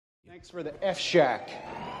Thanks for the F Shack.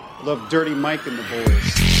 Love Dirty Mike and the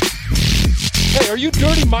boys. Hey, are you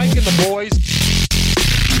Dirty Mike and the boys?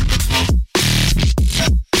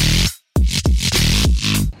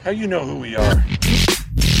 How you know who we are?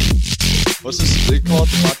 What's this? They call it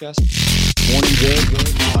the podcast? Morning Good.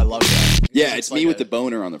 Oh, I love that. Yeah, it's me with the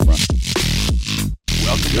boner on the front.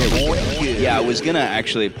 Welcome to Morning Good. Yeah, I was gonna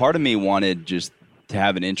actually. Part of me wanted just to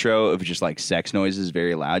have an intro of just like sex noises,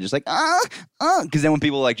 very loud, just like because then when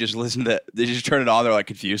people like just listen to that, they just turn it on, they're like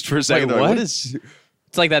confused for a second. Wait, They're like, what? what is?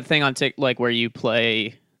 It's like that thing on like where you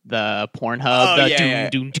play the Pornhub, Oh, the yeah,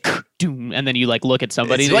 doom, doom, doom, and then you like look at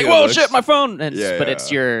somebody, It's like, you, "Whoa, it's- shit, my phone!" And Yeah, but yeah.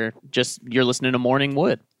 it's you're listening to Morning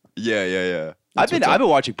Wood. Yeah. I've been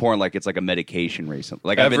watching porn like it's like a medication recently.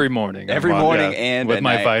 Like Every morning. every I'm on, morning yeah, and with at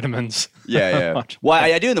my night. vitamins. Yeah. Well,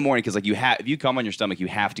 I do in the morning because like if you come on your stomach, you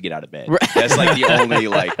have to get out of bed. That's like the only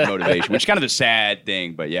like motivation, which is kind of a sad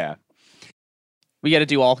thing, but yeah. We got to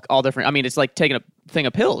do all different. I mean, it's like taking a thing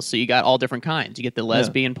of pills. So you got all different kinds. You get the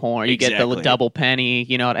lesbian porn. You get the Exactly. double penny.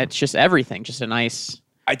 You know, it's just everything. Just a nice.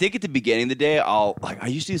 I think at the beginning of the day, I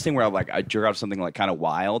used to do this thing where I jerk off something like kind of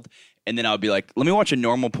wild, and then I would be like, let me watch a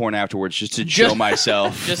normal porn afterwards just to show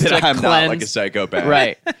myself just that to I'm not like a cleanse. psychopath.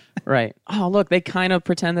 Right. Oh, look, they kind of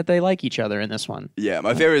pretend that they like each other in this one. Yeah,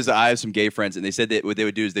 my favorite is I have some gay friends, and they said that what they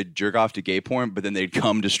would do is they'd jerk off to gay porn, but then they'd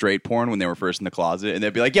come to straight porn when they were first in the closet, and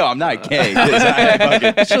they'd be like, yo, I'm not gay. 'cause I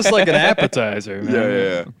fucking-" It's just like an appetizer, man.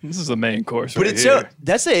 Yeah. This is the main course. But right it's here.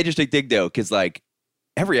 that's the interesting thing though, because like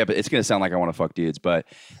every episode, it's gonna sound like I want to fuck dudes, but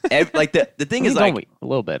like the thing is Don't like, we? A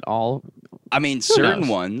little bit. I mean, certain knows?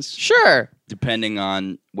 ones, Sure. depending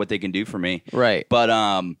on what they can do for me. Right. But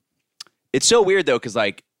it's so weird though, because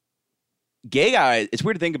like gay guys, it's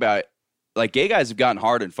weird to think about. Like gay guys have gotten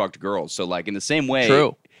hard and fucked girls, so like in the same way.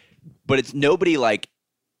 True. But it's nobody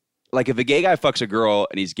like if a gay guy fucks a girl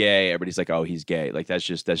and he's gay, everybody's like, oh, he's gay. Like that's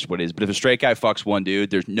just what it is. But if a straight guy fucks one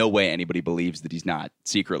dude, there's no way anybody believes that he's not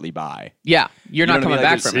secretly bi. Yeah, you're know not what I mean? coming Like,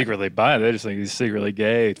 back it's from it. secretly bi. They just think he's secretly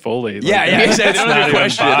gay fully. Like, exactly.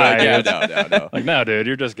 It's not even bi. No. Like, no, dude,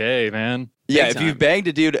 you're just gay, man. Yeah, Big if you've time. banged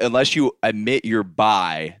a dude, unless you admit you're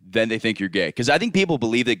bi, then they think you're gay. Because I think people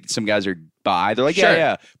believe that some guys are bi. They're like, Sure.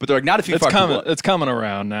 yeah. But they're like, not if you It's fuck coming. people. It's coming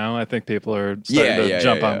around now. I think people are starting to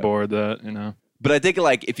jump on board that. But I think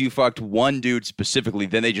like if you fucked one dude specifically,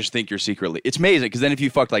 then they just think you're secretly. It's amazing because then if you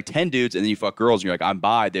fucked like 10 dudes and then you fuck girls and you're like, I'm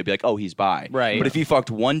bi, they'd be like, oh, he's bi. Right. But if you fucked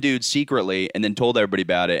one dude secretly and then told everybody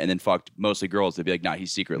about it and then fucked mostly girls, they'd be like, nah,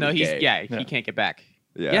 he's secretly No, gay. he can't get back.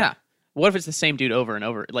 Yeah. Yeah. What if it's the same dude over and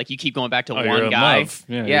over? Like you keep going back to Oh, you're one in guy. love.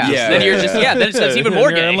 Yeah, Yeah. you're just- Then Yeah, you're yeah, just yeah. then it's even Then more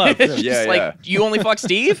you're gay. in love. It's just Yeah, like yeah. you only fuck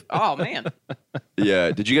Steve? Oh man. Yeah.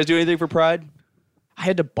 Did you guys do anything for Pride? I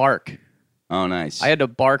had to bark. Oh, nice. I had to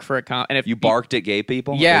bark for a and if You barked at gay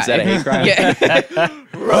people? Yeah. Is that a hate crime? Yeah.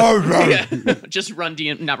 Just run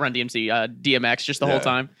DMC, DMX just the Yeah. whole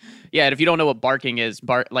time. Yeah, and if you don't know what barking is,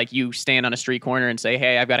 like you stand on a street corner and say,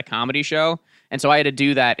 "Hey, I've got a comedy show." And so I had to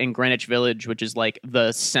do that in Greenwich Village, which is like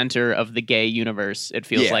the center of the gay universe. It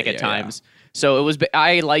feels Yeah, like at yeah, times. So it was.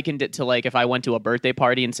 I likened it to like if I went to a birthday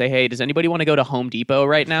party and say, "Hey, does anybody want to go to Home Depot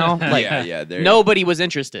right now?" Like, Yeah. nobody was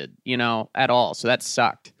interested, at all. So that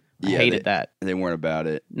sucked. I Yeah, hated that. They weren't about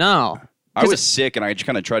it. No, I was sick and I just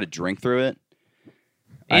kind of tried to drink through it.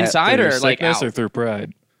 inside Through or like sickness out. or through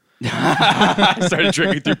pride. I started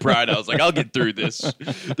drinking through Pride. I was like, I'll get through this.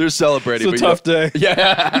 They're celebrating. It's a tough day.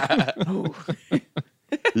 Yeah.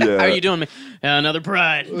 Yeah. How are you doing? Man? Another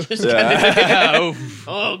pride. Just Yeah.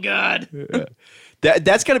 oh God.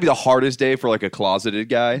 That's got to be the hardest day for like a closeted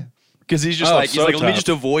guy. Because he's just Oh, like, so let me tough. just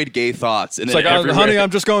avoid gay thoughts. And It's then like, everywhere- honey, I'm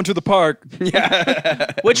just going to the park.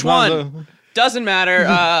 Which Come on, one? Doesn't matter.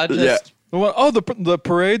 Just Oh, the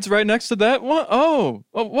parade's right next to that one. Oh,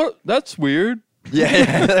 what? That's weird.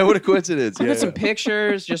 yeah. What a coincidence. I'll Yeah. get some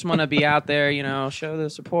pictures. Just want to be out there, show the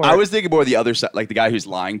support. I was thinking more of the other side, like the guy who's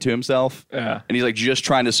lying to himself. Yeah. And he's like just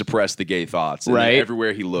trying to suppress the gay thoughts. And then Right.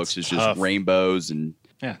 everywhere he looks is just tough. rainbows and.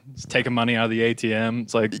 Yeah, it's taking money out of the ATM.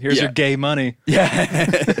 It's like, here's Yeah. your gay money. Yeah.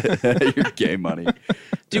 Your gay money.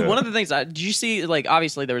 Dude, one of the things, did you see, like,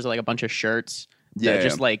 obviously there was like a bunch of shirts Yeah. that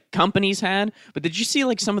just like companies had, but did you see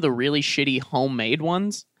like some of the really shitty homemade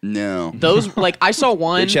ones? No. Those, like, I saw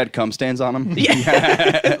one. They just had cum stains on them.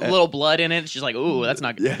 Yeah. A little blood in it. She's like, ooh, that's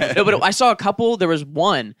not good. Yeah. No, but I saw a couple. There was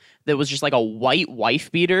one that was just like a white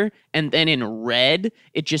wife beater, and then in red,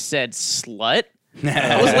 it just said slut.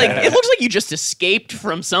 I was like, it looks like you just escaped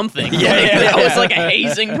from something. That was like a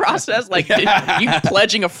hazing process. Like, you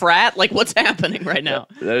pledging a frat? Like, what's happening right now?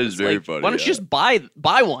 That is very Like, funny. why don't you just buy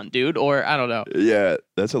one, dude? Or I don't know. Yeah,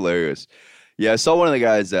 that's hilarious. Yeah, I saw one of the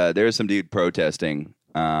guys. There was some dude protesting.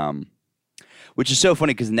 We Which is so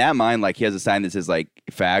funny because in that mind, like he has a sign that says like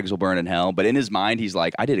fags will burn in hell, but in his mind he's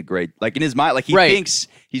like, I did a great. Like in his mind, like he thinks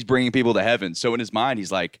he's bringing people to heaven. So in his mind,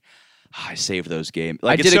 he's like, I saved those games.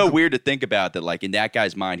 Like it's so weird to think about that. Like in that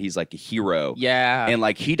guy's mind, he's like a hero. Yeah, and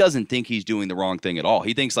like he doesn't think he's doing the wrong thing at all.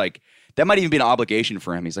 He thinks like. That might even be an obligation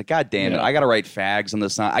for him. He's like, God damn it, I got to write fags on the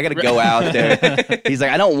sign. I got to go out there. He's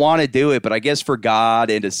like, I don't want to do it, but I guess for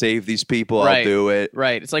God and to save these people, I'll do it.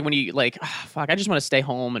 Right. It's like when you like, fuck, I just want to stay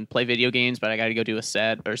home and play video games, but I got to go do a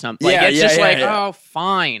set or something. Like, it's just oh,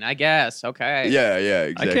 fine, I guess. Okay. Yeah,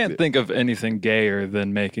 exactly. I can't think of anything gayer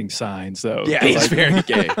than making signs, though. Yeah, he's very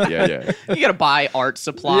gay. Yeah. You got to buy art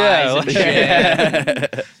supplies and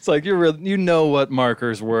shit. It's like you know what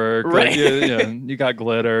markers work. Right. Like, you got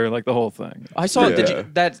glitter, like the whole thing. I saw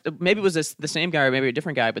that maybe it was the same guy or maybe a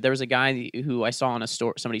different guy, but there was a guy who I saw on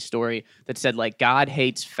somebody's story that said like God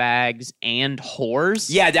hates fags and whores.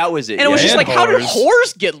 Yeah, that was it. And it was just like, how did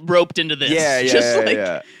whores get roped into this?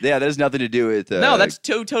 Yeah. That has nothing to do with. No, that's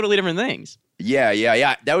two totally different things.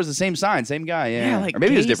 Yeah. That was the same sign, same guy. Yeah, like or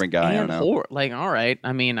maybe it was a different guy. I don't know. Like, all right.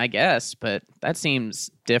 I mean, I guess, but that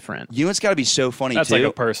seems different. You know, it's got to be so funny that's too. That's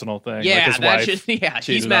like a personal thing. Yeah, like his wife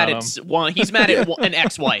he's mad at one. He's mad at an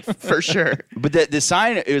ex-wife for sure. But the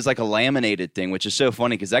sign it was like a laminated thing, which is so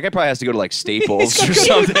funny because that guy probably has to go to like Staples or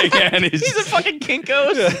something. And he's a fucking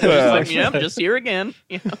Kinko's. He's like, I'm just here again.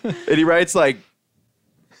 You know? And he writes like.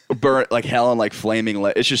 Burn like hell and like flaming.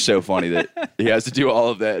 It's just so funny that he has to do all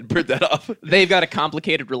of that and print that off. They've got a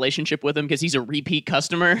complicated relationship with him because he's a repeat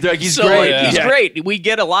customer. Like, he's great. He's great. We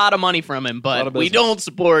get a lot of money from him, but we don't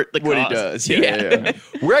support the what cost. he does. Yeah.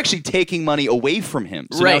 We're actually taking money away from him,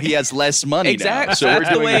 so now he has less money. Exactly. Now. So that's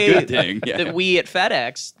we're doing the way a good thing. that we at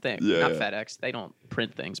FedEx think. Yeah. Not FedEx. They don't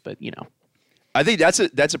print things, but you know. I think that's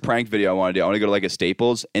a prank video I want to do. I want to go to like a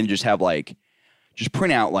Staples and just have like. Just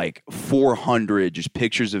print out like 400 just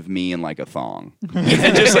pictures of me in like a thong,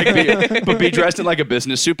 and just like be dressed in like a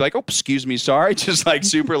business suit. Like, oh, excuse me, sorry, just like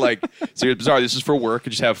super like sorry, this is for work.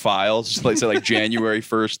 And just have files, just like say like January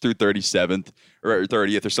 1st through 37th or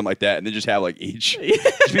 30th or something like that, and then just have like each.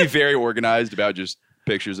 Just be very organized about just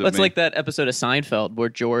pictures of me. It's like that episode of Seinfeld where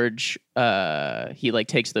George he like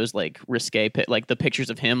takes those like risque like the pictures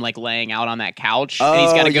of him like laying out on that couch and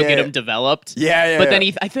he's got to go get them developed. But then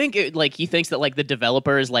I think he thinks that like the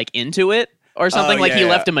developer is like into it or something, he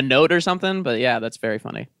left him a note or something. But yeah, that's very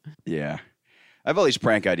funny. Yeah. I have all these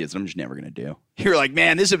prank ideas that I'm just never going to do. You're like,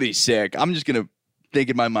 man, this would be sick. I'm just going to think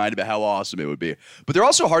in my mind about how awesome it would be. But they're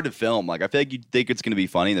also hard to film. Like, I feel like you think it's going to be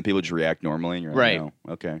funny and then people just react normally and you're like, no,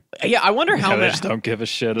 okay. Yeah, I wonder how much. They just don't give a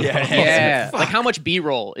shit at all. Yeah. Like, how much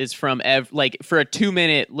B-roll is from, like, for a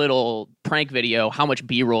 2-minute little prank video, how much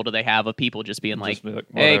B-roll do they have of people just being like, whatever,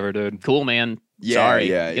 hey, dude. Cool, man. Yeah, sorry.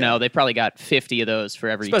 yeah. You know, they probably got 50 of those for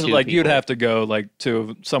every Especially two like people. you'd have to go like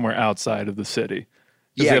to somewhere outside of the city.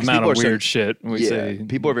 Yeah, the amount of weird shit we see.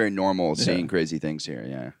 People are very normal seeing crazy things here,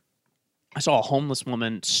 yeah. I saw a homeless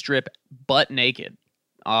woman strip butt naked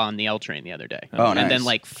on the L train the other day. Oh, and then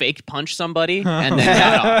like fake punch somebody and then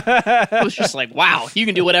got off. It was just like, wow, you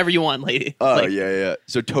can do whatever you want, lady. Oh, like, yeah.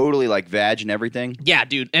 So totally like vag and everything? Yeah,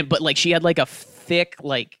 dude. But like she had like a thick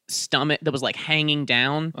like stomach that was like hanging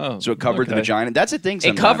down. Oh, so it covered the vagina. That's a thing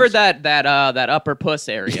sometimes. It covered that upper puss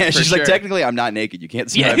area. Yeah, she's like, technically I'm not naked. You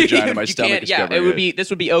can't see my vagina. My stomach is covered. This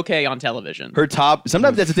would be okay on television. Her top,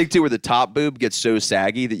 sometimes that's the thing too, where the top boob gets so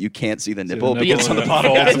saggy that you can't see the nipple because on the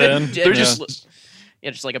bottom. They're just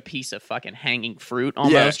just like a piece of fucking hanging fruit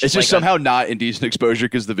almost. Yeah, it's just somehow not indecent exposure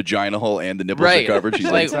because the vagina hole and the nipples are covered. She's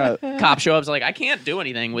like cop show up's like, I can't do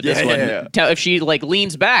anything with this one. Yeah. If she like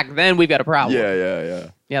leans back, then we've got a problem. Yeah.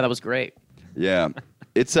 Yeah, that was great. Yeah.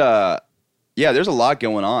 It's there's a lot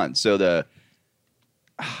going on. So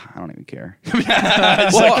I don't even care.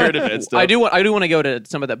 I do want to go to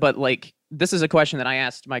some of that, but like this is a question that I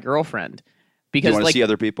asked my girlfriend. Because you want to see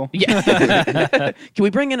other people? Yeah. Can we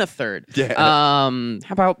bring in a third? Yeah. How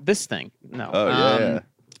about this thing? No. Oh, yeah.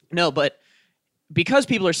 No, but because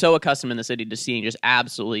people are so accustomed in the city to seeing just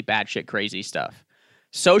absolutely batshit crazy stuff,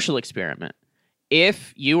 social experiment.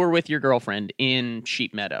 If you were with your girlfriend in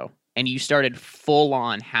Sheep Meadow and you started full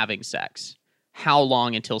on having sex, how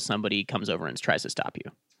long until somebody comes over and tries to stop you?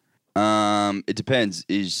 It depends.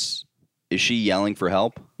 Is she yelling for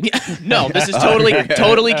help? Yeah, no, this is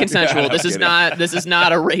totally consensual. This is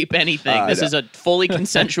not a rape anything. This is a fully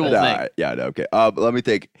consensual thing. Yeah, no, okay. Let me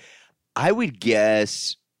think. I would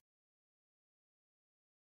guess.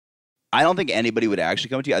 I don't think anybody would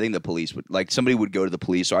actually come to you. I think the police would, like, somebody would go to the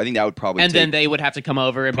police. So I think that would probably then they would have to come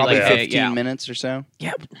over and probably be like, 15 minutes or so.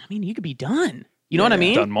 Yeah, I mean, you could be done. You know what I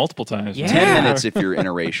mean? Done multiple times. Yeah. 10 minutes if you're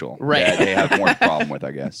interracial. Right. Yeah, they have more of a problem with,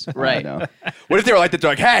 I guess. Right. I don't know. What if they were like that?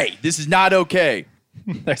 They're like, hey, this is not okay.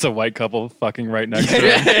 There's a white couple fucking right next to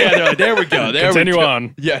Yeah, him. no, there we go. There Continue we go.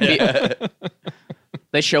 on. Yeah.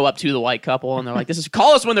 They show up to the white couple and they're like,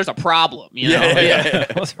 call us when there's a problem. You know?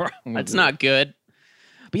 What's wrong with That's it? not good.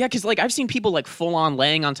 But yeah, because like I've seen people like full on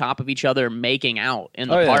laying on top of each other, making out in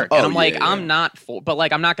the Oh, yeah. park, Oh, and I'm yeah, like, yeah. I'm not full, but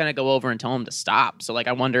like I'm not gonna go over and tell them to stop. So like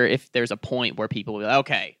I wonder if there's a point where people will be like,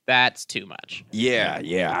 okay, that's too much. Yeah.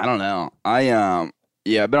 I don't know.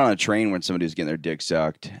 I've been on a train when somebody was getting their dick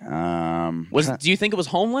sucked. Do you think it was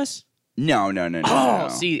homeless? No. Oh,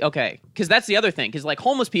 see, okay, because that's the other thing. Because like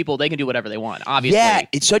homeless people, they can do whatever they want. Obviously, Yeah,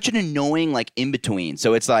 it's such an annoying like in between.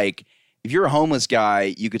 So it's like if you're a homeless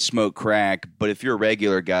guy, you could smoke crack, but if you're a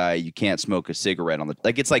regular guy, you can't smoke a cigarette on the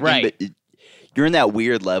like. It's like Right. you're in that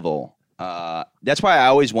weird level. That's why I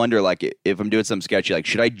always wonder like if I'm doing something sketchy, like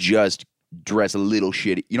should I just dress a little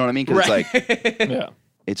shitty? You know what I mean? Because it's like Yeah.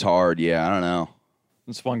 it's hard. Yeah, I don't know.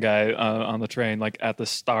 This one guy on the train, like at the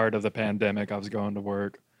start of the pandemic, I was going to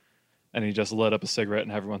work, and he just lit up a cigarette,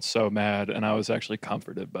 and everyone's so mad, and I was actually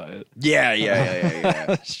comforted by it. Yeah.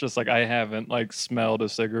 It's just like I haven't like smelled a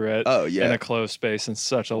cigarette Oh, yeah. in a closed space in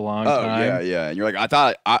such a long Oh time. yeah. And you're like, I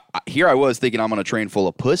thought here I was thinking I'm on a train full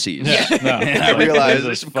of pussies. No, And I realized there's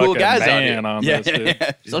there's some cool fucking guys out man here. on Yeah. this,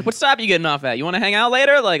 dude. He's like, what stop you getting off at? You want to hang out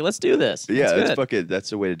later? Like, let's do this. Yeah, That's good. that's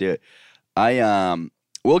the way to do it.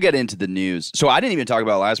 We'll get into the news. So I didn't even talk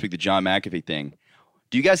about last week the John McAfee thing.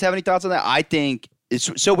 Do you guys have any thoughts on that? I think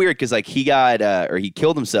it's so weird because like he got or he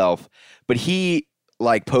killed himself, but he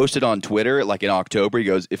like posted on Twitter like in October. He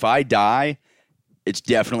goes, "If I die, it's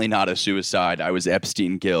definitely not a suicide. I was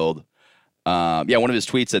Epstein killed." One of his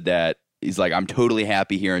tweets said that. He's like, "I'm totally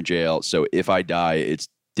happy here in jail. So if I die, it's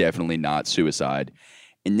definitely not suicide."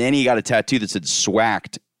 And then he got a tattoo that said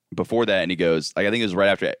 "swacked" before that, and he goes, like I think it was right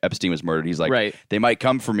after Epstein was murdered. He's like, Right. "They might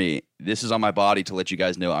come for me. This is on my body to let you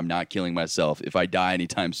guys know I'm not killing myself. If I die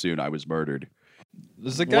anytime soon, I was murdered."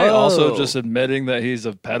 Is the guy Whoa. also just admitting that he's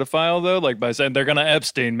a pedophile though? Like by saying they're gonna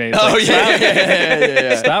Epstein me. It's Oh, like, yeah, stop,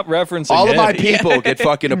 yeah. stop referencing All of him. my people get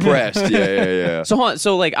fucking oppressed. Yeah. So hold on.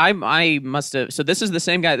 So like I must have. So this is the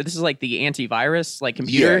same guy. This is like the antivirus like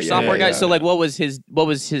computer Yeah, software guy. yeah. So like what was his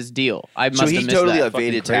deal? I must So have he missed totally that.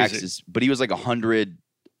 evaded Fucking crazy. taxes, but he was like 100.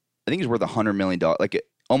 I think he's worth $100 million, like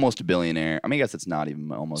almost a billionaire. I mean, I guess it's not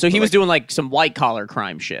even almost. So he but, was like, doing like some white collar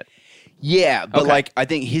crime shit. Yeah, but Okay. like I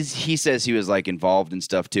think he says he was like involved in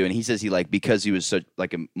stuff too, and he says he like because he was such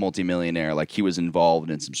like a multimillionaire, like he was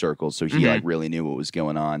involved in some circles, so he like really knew what was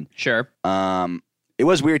going on. Sure. It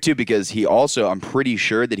was weird too because he also, I'm pretty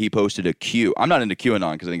sure that he posted a Q. I'm not into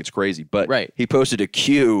QAnon because I think it's crazy, but Right. he posted a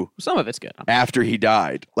Q Some of it's good. after he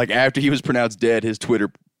died. Like after he was pronounced dead, his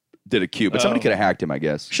Twitter did a Q, but somebody Oh. could have hacked him, I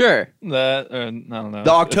guess. Sure. That I don't know. The If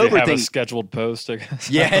October they have thing- a scheduled post. I guess.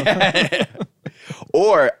 Yeah.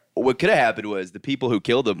 Or what could have happened was the people who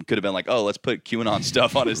killed him could have been like, "Oh, let's put QAnon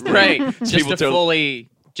stuff on his thing." Right. So Just people to totally- fully.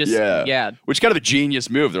 Just yeah. Which is kind of a genius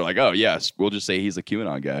move. They're like, "Oh yes, we'll just say he's a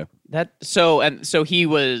QAnon guy." That so he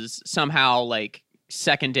was somehow like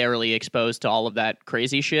secondarily exposed to all of that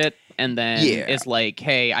crazy shit, and then Yeah. it's like,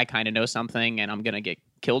 hey, I kind of know something, and I'm gonna get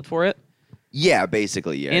killed for it. Yeah,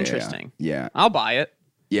 basically. Yeah. Interesting. Yeah. I'll buy it.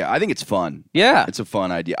 Yeah. I think it's fun. Yeah. It's a fun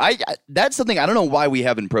idea. I that's something I don't know why we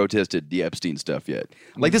haven't protested the Epstein stuff yet.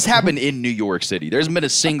 Like this happened in New York City. There's been a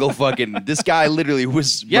single fucking this guy literally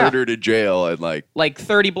was Yeah. murdered in jail and like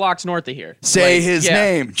 30 blocks north of here. say Like, his yeah.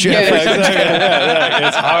 name, Yeah, Jeffrey. exactly. Yeah.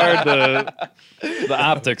 It's hard to. The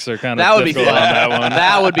optics are kind of That would be difficult fun. on that one.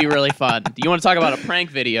 That would be really fun. You want to talk about a prank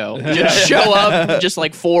video? Just show up, just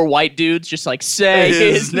like 4 white dudes, just like say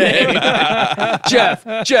his name. Jeff.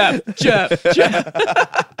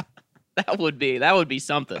 That would be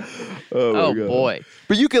something. Oh boy.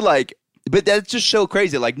 But you could but that's just so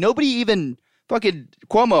crazy. Like nobody even fucking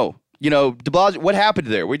Cuomo, de Blasio, what happened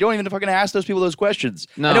there? We don't even fucking ask those people those questions.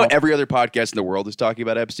 No. I know every other podcast in the world is talking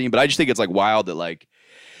about Epstein, but I just think it's like wild that like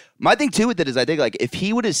my thing too with it is I think like if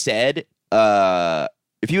he would have said,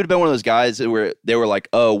 if he would have been one of those guys where they were like,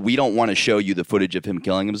 oh, we don't want to show you the footage of him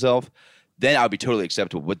killing himself, then I would be totally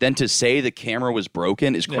acceptable. But then to say the camera was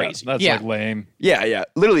broken is crazy. Yeah, that's Yeah. like lame. Yeah.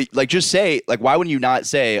 Literally, like just say, like, why wouldn't you not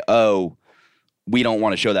say, oh, we don't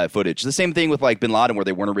want to show that footage? The same thing with like Bin Laden, where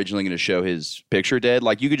they weren't originally going to show his picture dead.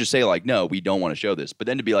 Like you could just say, like, no, we don't want to show this. But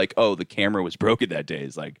then to be like, oh, the camera was broken that day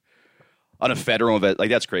is like on a federal event, like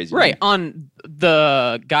that's crazy. Right. On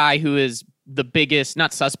the guy who is the biggest,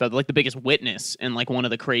 not suspect, but like the biggest witness in like one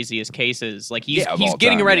of the craziest cases. Like he's Yeah, of he's all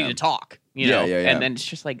getting time, ready yeah. to talk, Yeah. And then it's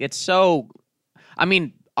just like it's so. I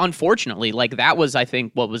mean, unfortunately, like that was, I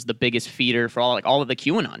think, what was the biggest feeder for all of the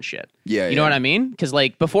QAnon shit. Yeah, you know what I mean? Because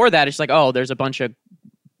like before that, it's like, oh, there's a bunch of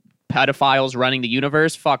pedophiles running the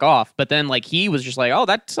universe. Fuck off. But then like he was just like, oh,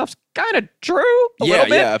 that stuff's kind of true a little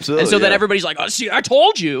bit. Yeah, absolutely. And so then yeah. everybody's like, oh, see, I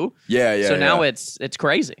told you. Yeah. So now it's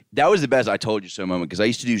crazy. That was the best I told you so moment because I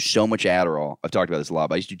used to do so much Adderall. I've talked about this a lot,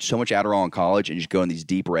 but I used to do so much Adderall in college and just go in these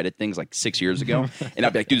deep Reddit things like 6 years ago. And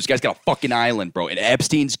I'd be like, dude, this guy's got a fucking island, bro. And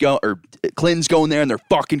Clinton's going there and they're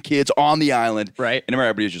fucking kids on the island. Right. And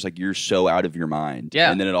everybody was just like, you're so out of your mind.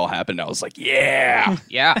 Yeah. And then it all happened. And I was like, yeah.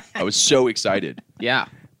 Yeah. I was so excited. Yeah.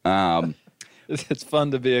 It's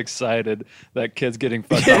fun to be excited that kid's getting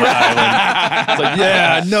fucked on the island. It's like,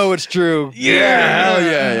 yeah, I know it's true. Yeah. Hell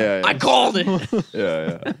yeah. I called it.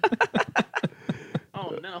 Yeah.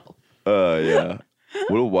 Oh, no. Yeah.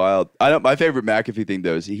 What a wild. My favorite McAfee thing,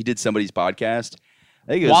 though, is he did somebody's podcast.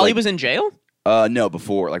 I think it was While like, he was in jail? No,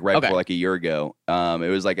 before, like right Okay. before, like a year ago. It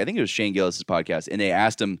was like I think it was Shane Gillis' podcast, and they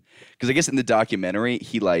asked him because I guess in the documentary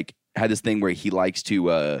he like had this thing where he likes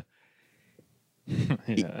to. Yeah,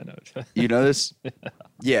 I know. You know this?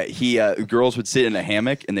 Yeah, he girls would sit in a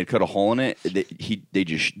hammock and they'd cut a hole in it. They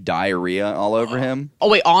just diarrhea all over him. Oh,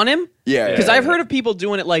 wait, on him? Yeah, Because yeah, I've yeah. heard of people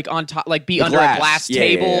doing it like on top, like be The under glass. a glass Yeah,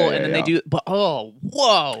 table, yeah, and then yeah. they do. But whoa,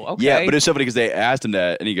 okay. Yeah, but it's so funny because they asked him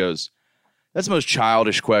that, and he goes, "That's the most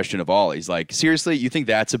childish question of all." He's like, "Seriously, you think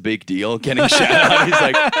that's a big deal? Getting shat on?" He's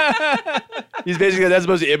like, he's basically that's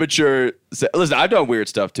the most immature. Listen, I've done weird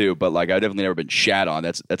stuff too, but like I've definitely never been shat on.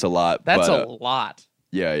 That's a lot. That's but, a lot.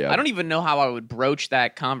 Yeah. I don't even know how I would broach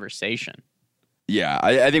that conversation. Yeah,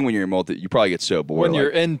 I think when you're you probably get so bored. When like, you're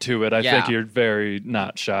into it, I Yeah. think you're very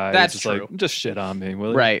not shy. That's it's just true. like, just shit on me, will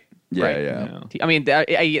you? Right. yeah, right. yeah. Yeah. I mean,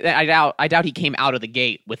 I doubt he came out of the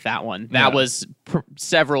gate with that one. That Yeah. was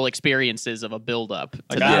several experiences of a buildup. To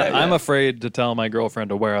Like, that. I'm afraid to tell my girlfriend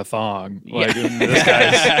to wear a thong. Like, Yeah.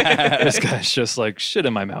 and this guy's just like shit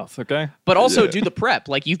in my mouth. Okay. But also Yeah. do the prep.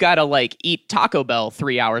 Like you got to like eat Taco Bell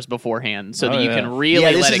 3 hours beforehand so Oh, that you yeah. can really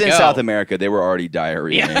Yeah, this let is it in go. South America. They were already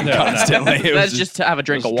diarrheaing Yeah. Yeah, constantly. It was That's just to have a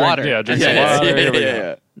drink of Just drink- water. yeah, drink and some then water. it's- Here we go.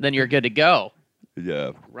 yeah, Then you're good to go.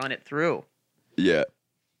 yeah. Run it through. Yeah.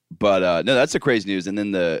 But no, that's the crazy news. And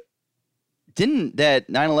then didn't that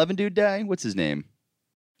 9/11 dude die? What's his name?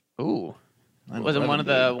 Ooh. Wasn't one of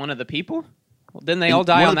the people? Well, didn't they And all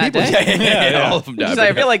die one on of the that people- day? Yeah. All of them died. Because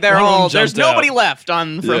I feel like they're One of them all. There's jumped out. nobody left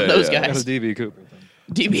from Yeah, those yeah. Got a guys. DB Cooper.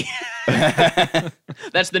 DB.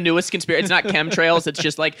 That's the newest conspiracy. It's not chemtrails. It's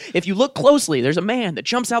just like if you look closely, there's a man that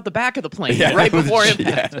jumps out the back of the plane right before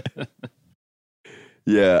impact.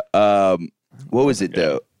 Yeah. What was it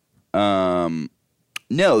though?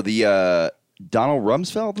 No, the Donald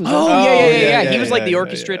Rumsfeld. Was Oh that? yeah. He was like the yeah,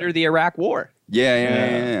 orchestrator yeah. of the Iraq War.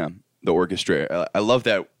 Yeah. The orchestra. I love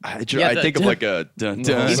that. I think of like a. Dun,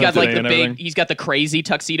 dun, He's got like the and big. everything. He's got the crazy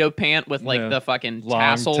tuxedo pant with like Yeah. the fucking Long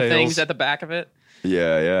tassel tails. things at the back of it.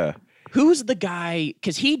 Yeah. Who's the guy?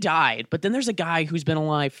 Because he died, but then there's a guy who's been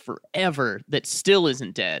alive forever that still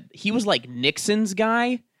isn't dead. He was like Nixon's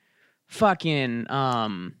guy. Fucking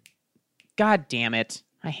God damn it!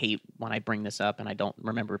 I hate when I bring this up and I don't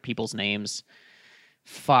remember people's names.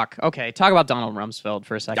 Fuck. Okay, talk about Donald Rumsfeld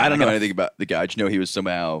for a second. I don't know gotta- anything about the guy. I just know he was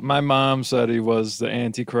somehow. My mom said he was the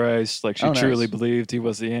Antichrist. Like she Oh, nice. truly believed he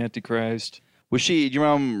was the Antichrist. Was your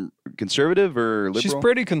mom conservative or liberal? She's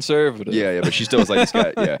pretty conservative. Yeah, but she still was like this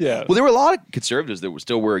guy. Yeah. Yeah. Well, there were a lot of conservatives that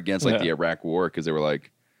still were against like Yeah. the Iraq War because they were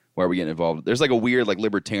like, why are we getting involved? There's like a weird like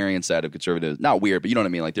libertarian side of conservatives. Not weird, but you know what I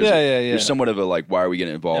mean. Like there's Yeah. there's somewhat of a like, why are we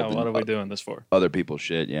getting Yeah, involved what are in we doing this for? other people's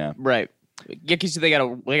shit? Yeah. Right. Yeah, because they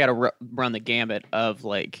gotta run the gambit of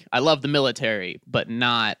like I love the military, but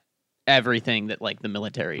not everything that like the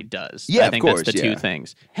military does. Yeah, I of think course, that's the yeah. two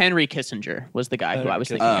things. Henry Kissinger was the guy who Henry I was Kissinger.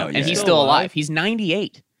 thinking Oh, of, and yeah. he's Still still alive. alive? He's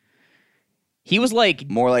 98. He was like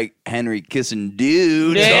More like Henry kissing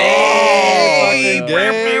dudes. Hey!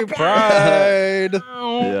 Gay pride.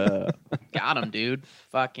 Yeah. got him, dude.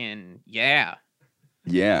 Fucking yeah.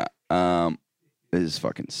 Yeah. This is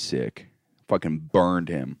fucking sick. Fucking burned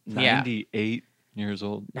him. Yeah. 98 years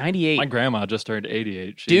old. 98. My grandma just turned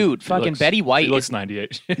 88. Dude, fucking looks- Betty White She looks is-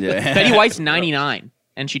 98. Yeah. Betty White's 99,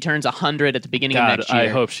 and she turns 100 at the beginning of God, next year. I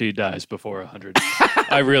hope she dies before 100.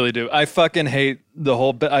 I really do. I fucking hate the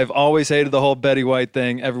whole. I've always hated the whole Betty White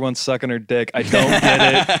thing. Everyone's sucking her dick. I don't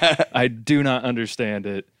get it. I do not understand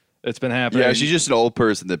it. It's been happening. Yeah, she's just an old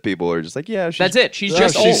person that people are just like, yeah, she's, That's it. She's Oh,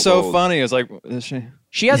 just old. she's so funny. It's like, is she?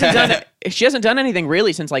 She hasn't done She hasn't done anything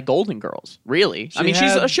really since like Golden Girls. Really, I mean,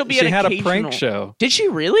 she'll be. She an had a occasional... prank show. Did she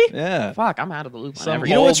really? Yeah. Fuck, I'm out of the loop on Some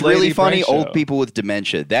everything. You know what's Old lady really funny? prank show. Old people with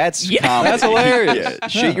dementia. That's Yeah. comedy. That's hilarious. Yeah.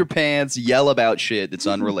 Shit your pants, yell about shit that's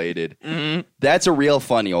unrelated. That's a real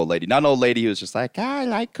funny old lady. Not an old lady who's just like, I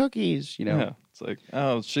like cookies, you know? Yeah. It's like,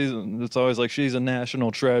 oh, it's always like she's a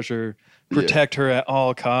national treasure. Protect her at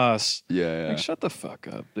all costs. Yeah, yeah. Like, shut the fuck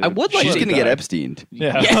up, dude. I would like She's to going to get die. Epsteined.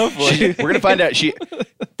 Yeah, hopefully. We're going to find out.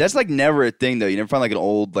 That's like never a thing, though. You never find like an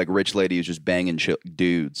old, like rich lady who's just banging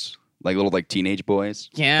dudes. Like little like teenage boys.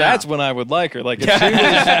 Yeah, That's when I would like her. Like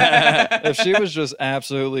if she was just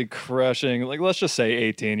absolutely crushing, like let's just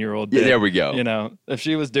say 18-year-old. Yeah, there we go. You know, if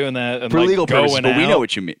she was doing that and For like legal going purposes, but we out- know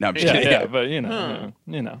what you mean. No, I'm just Yeah, kidding. yeah, but you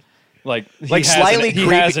know, like Like slightly he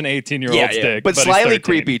creepy. has an 18-year-old's dick, but he's slightly 13.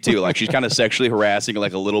 creepy too. Like she's kind of sexually harassing,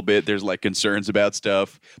 like a little bit. There's like concerns about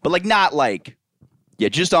stuff, but like not like, yeah,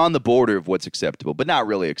 just on the border of what's acceptable, but not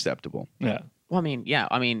really acceptable. Yeah, Well, I mean, yeah.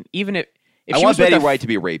 I mean, even if I she want was with Betty a- White to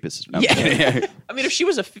be a rapist. No, I'm Yeah. kidding. I mean, if she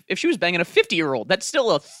was banging a 50-year-old, that's still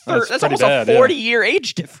that's pretty almost bad, a yeah. 40-year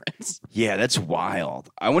age difference. Yeah, that's wild.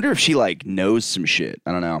 I wonder if she like knows some shit.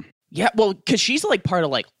 I don't know. Yeah, well, because she's like part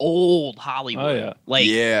of like old Hollywood. Oh, yeah. Like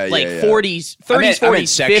Yeah, like yeah. 40s, 30s, I meant 40s,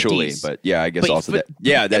 sexually, 50s. but yeah, I guess But- also but- that.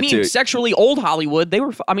 Yeah, that I mean, too. sexually old Hollywood. They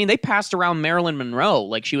were. I mean, they passed around Marilyn Monroe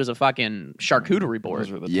like she was a fucking charcuterie board.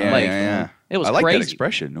 Those were the Yeah, times. like, yeah. it was I like crazy. that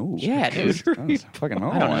expression. Ooh. Yeah, dude. That's fucking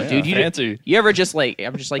I don't know, dude. You, Fancy. you ever just like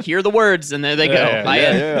I'm just like hear the words and there they go. Yeah, I,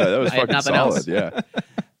 Yeah, that was I had fucking nothing solid. else.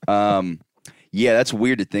 Yeah. Yeah, that's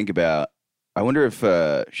weird to think about. I wonder if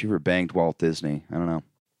she ever banged Walt Disney. I don't know.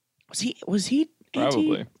 Was he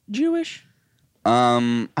Probably. Jewish?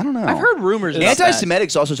 I don't know. I've heard rumors. about that. Anti-Semitic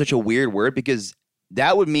is also such a weird word because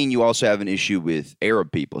that would mean you also have an issue with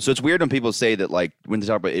Arab people. So it's weird when people say that, like, when they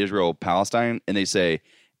talk about Israel, Palestine, and they say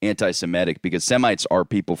anti-Semitic because Semites are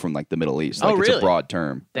people from like the Middle East. Like, Oh, it's a really? broad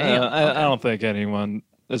term. Damn. I don't think anyone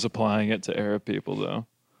is applying it to Arab people though.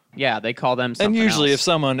 Yeah, they call them. And Something usually, else. if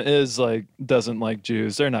someone is like doesn't like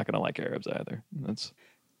Jews, they're not going to like Arabs either. That's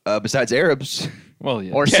Besides Arabs. well,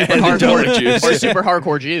 yeah. or super the hardcore Jews. Jews, or super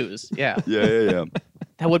hardcore Jews. Yeah, Yeah.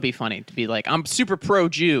 that would be funny to be like, I'm super pro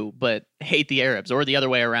Jew, but hate the Arabs, or the other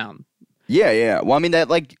way around. Yeah. Well, I mean that,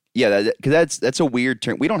 like, yeah, because that's a weird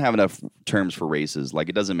term. We don't have enough terms for races. Like,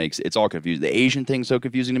 it doesn't make it's all confusing. The Asian thing's so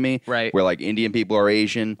confusing to me. Right. Where like Indian people are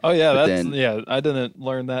Asian. Oh yeah, but that's then- yeah. I didn't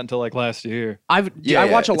learn that until like last year. I watch a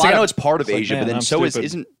It's lot. like, I know of it's part of It's like, Asia, man, but then I'm so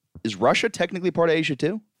stupid. is Russia technically part of Asia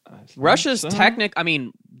too? Russia's So- I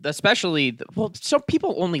mean, especially so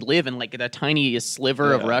people only live in like the tiniest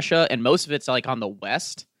sliver of Yeah. Russia, and most of it's like on the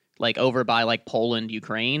west, like over by like Poland,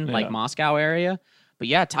 Ukraine, like Yeah. Moscow area. But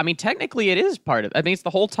yeah, I mean, technically it is part of. I mean, it's the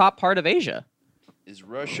whole top part of Asia. Is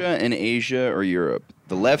Russia in Asia or Europe?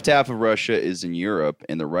 The left half of Russia is in Europe,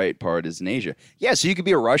 and the right part is in Asia. Yeah, so you could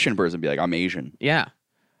be a Russian person and be like, I'm Asian. Yeah.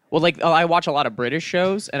 Well, like I watch a lot of British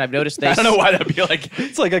shows, and I've noticed they. I don't know why that'd be like.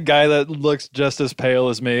 It's like a guy that looks just as pale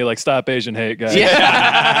as me. Like, stop Asian hate, guys.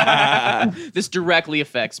 Yeah. This directly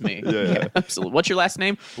affects me. Yeah, absolutely. What's your last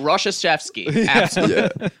name? Roshashevsky.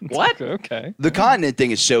 Absolutely. What? Okay. The continent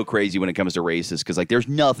thing is so crazy when it comes to races because like there's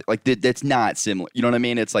nothing like that's not similar. You know what I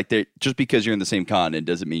mean? It's like just because you're in the same continent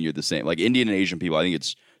doesn't mean you're the same. Like Indian and Asian people, I think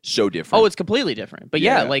it's so different. Oh, it's completely different. But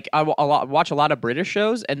yeah, Yeah. like I watch a lot of British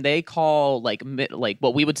shows, and they call like like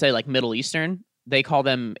what we would say like Middle Eastern. They call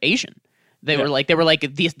them Asian. They were like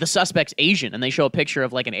the suspect's Asian, and they show a picture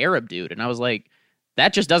of like an Arab dude, and I was like,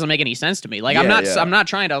 that just doesn't make any sense to me. Like Yeah, I'm not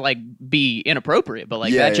trying to like be inappropriate, but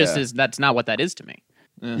like Yeah, that just yeah. is that's not what that is to me.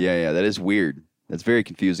 yeah, that is weird. That's very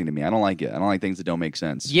confusing to me. I don't like it. I don't like things that don't make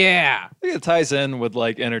sense. Yeah. I think it ties in with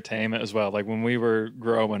like entertainment as well. Like when we were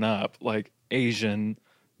growing up, like Asian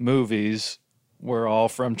movies were all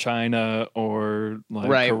from China or like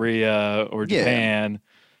Right. Korea or Yeah. Japan,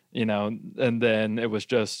 you know, and then it was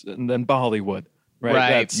just and then Bollywood, right? Right.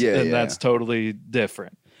 That's, Yeah, and yeah. that's totally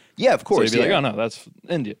different. Yeah, of course. So you'd be yeah. like, oh no, that's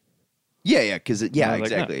India. Yeah, because And I was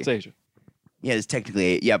like, no, exactly. it's Asia. Yeah, it's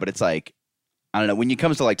technically but it's like I don't know. When it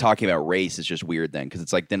comes to like talking about race, it's just weird then because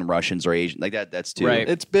it's like then Russians or Asian like that. That's too Right.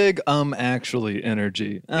 It's big actually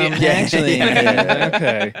energy. Yeah. Actually, Yeah.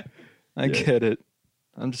 okay. I get it.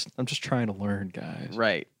 I'm just trying to learn, guys.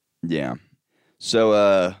 Right. Yeah.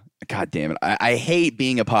 So, God damn it, I hate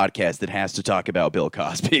being a podcast that has to talk about Bill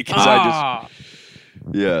Cosby because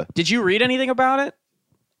yeah. Did you read anything about it?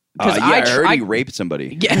 I heard he raped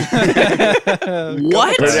somebody. Yeah.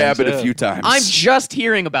 What? Heard it happen Yeah. a few times. I'm just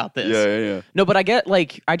hearing about this. yeah. No, but I get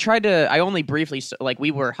like I only briefly like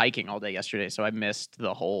we were hiking all day yesterday, so I missed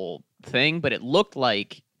the whole thing. But it looked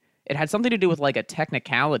like it had something to do with like a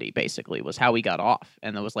technicality. Basically, was how he got off,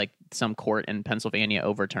 and there was like some court in Pennsylvania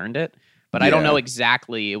overturned it. But I don't know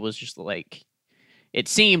exactly. It was just like it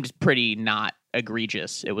seemed pretty not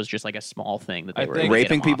egregious. It was just like a small thing that they were able to get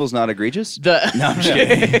Raping him off. people's not egregious? No, I'm just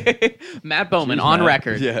kidding. Matt Bowman on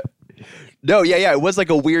record. Yeah. No, yeah. It was like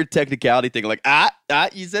a weird technicality thing. Like,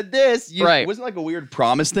 you said this. Right. It wasn't like a weird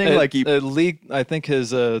promise thing. It leaked. I think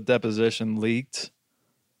his deposition leaked,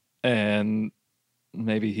 and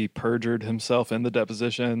maybe he perjured himself in the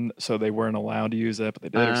deposition, so they weren't allowed to use it, but they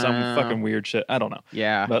did, or some fucking weird shit. I don't know.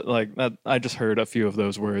 Yeah. But like that, I just heard a few of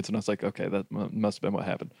those words, and I was like, okay, that must have been what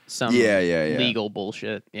happened. Some Yeah. legal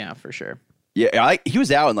bullshit. Yeah, for sure. Yeah, he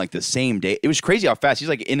was out in like the same day. It was crazy how fast. He's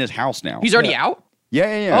like in his house now. He's already out?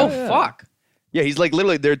 Yeah. Oh, fuck. Yeah, he's like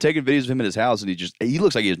literally, they're taking videos of him in his house, and he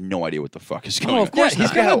looks like he has no idea what the fuck is going on. Of course, he's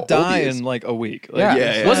Look at how gonna old die he is. in like a week. Like,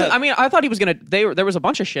 Yeah. Wasn't I mean, I thought he was gonna. There was a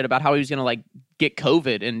bunch of shit about how he was gonna like get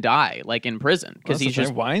COVID and die like in prison because That's he's the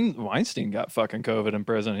just thing. Weinstein got fucking COVID in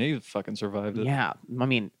prison. He fucking survived it. yeah.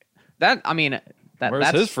 Where's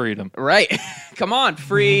Where's his freedom? right. Come on,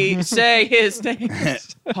 free. Say his name,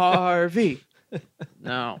 Harvey.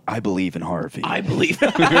 No, I believe in Harvey. I believe.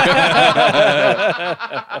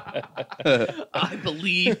 I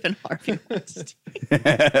believe in Harvey Weinstein.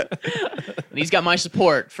 And he's got my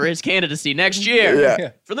support for his candidacy next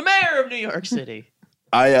year for the mayor of New York City.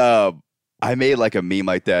 I made like a meme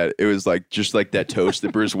like that. It was like just like that toast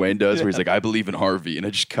that Bruce Wayne does, where he's like, "I believe in Harvey," and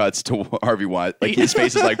it just cuts to Harvey Weinstein. Like his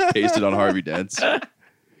face is like pasted on Harvey Dent's.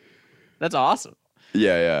 That's awesome.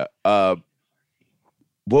 Yeah.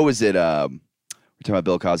 What was it? We're talking about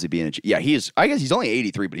Bill Cosby being I guess he's only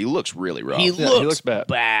 83, but he looks really rough. He he looks looks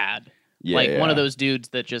bad. Yeah, like one yeah. of those dudes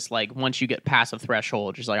that just like once you get past a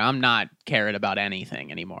threshold, just like I'm not caring about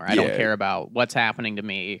anything anymore. I don't Yeah. care about what's happening to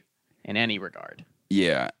me in any regard.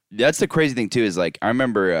 Yeah. That's the crazy thing too, is like I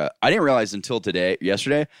remember I didn't realize until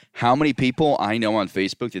yesterday, how many people I know on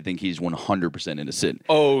Facebook that think he's 100% innocent.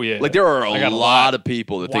 Oh yeah. Like there are I a got a lot of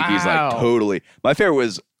people that think he's like Wow. totally. My favorite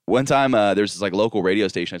was one time there's this like local radio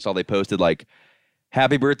station I saw, they posted like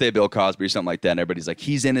 "Happy birthday, Bill Cosby" or something like that, and everybody's like,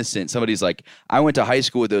 he's innocent. Somebody's like, I went to high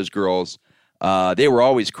school with those girls. They were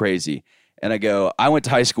always crazy. And I go, I went to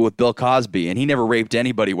high school with Bill Cosby, and he never raped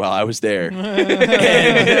anybody while I was there.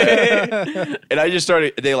 and I just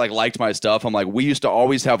started, they like liked my stuff. I'm like, we used to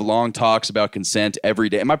always have long talks about consent every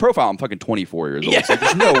day. In my profile, I'm fucking 24 years old. So like,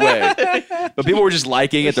 there's no way. But people were just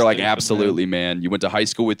liking it. They're like, absolutely, man. You went to high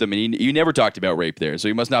school with him, and you never talked about rape there, so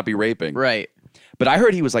you must not be raping. Right. But I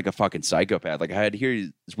heard he was like a fucking psychopath. Like I had to hear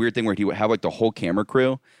this weird thing where he would have like the whole camera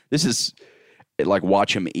crew. This is like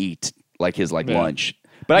watch him eat like his like lunch.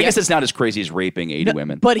 But I guess it's not as crazy as raping 80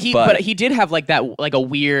 women. But he did have like that like a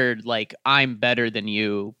weird like I'm better than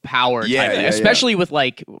you power type thing, especially with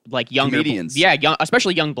like younger comedians.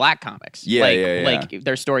 Especially young black comics. Yeah. Like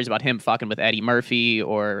there's stories about him fucking with Eddie Murphy,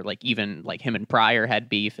 or like even like him and Pryor had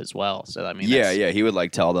beef as well. So I mean, he would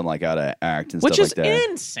like tell them like how to act and which stuff is like that.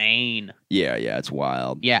 insane. Yeah, it's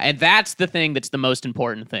wild. Yeah, and that's the thing that's the most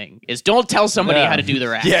important thing is don't tell somebody how to do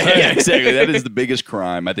their act. Yeah, exactly. That is the biggest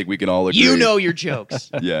crime. I think we can all agree. You know your jokes.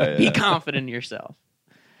 Yeah. Be confident in yourself.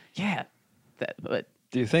 Yeah. But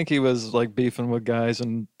Do you think he was like beefing with guys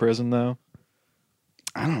in prison though?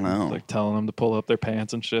 I don't know. Like telling them to pull up their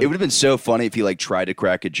pants and shit. It would have been so funny if he like tried to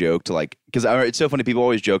crack a joke to like, because it's so funny. People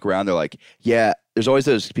always joke around. They're like, yeah, there's always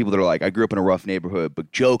those people that are like, I grew up in a rough neighborhood,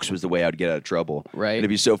 but jokes was the way I'd get out of trouble. Right. And it'd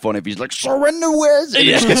be so funny if he's like, surrender Wes, and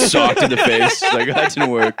he just gets socked in the face. Like that didn't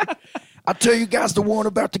work. I'll tell you guys the one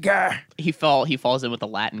about the guy. he falls in with the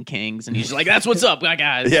Latin Kings, and he's just like, "That's what's up,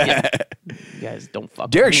 guys. Yeah. You guys don't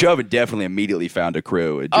fuck." Derek with me." Chauvin definitely immediately found a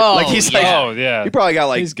crew. Oh, like he's yeah. like, Oh yeah. he probably got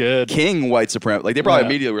like He's good. king white supremacy. Like they probably Yeah.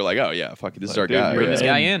 immediately were like, oh yeah, fuck it, this is Like, our dude, guy. Bring yeah. this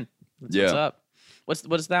guy in. What's Yeah. up?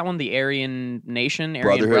 What's that one? The Aryan Nation,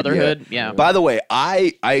 Aryan Brotherhood. Yeah. By the way,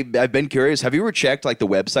 I've been curious. Have you ever checked like the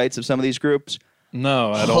websites of some of these groups?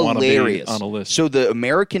 No, I don't want to be on a list. So the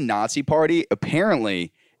American Nazi Party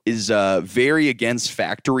apparently is very against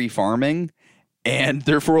factory farming, and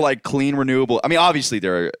they're for like clean, renewable. I mean, obviously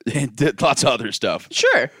there are lots of other stuff,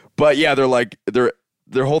 Sure. but yeah, they're like their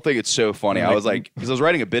whole thing. It's so funny. I was like, because I was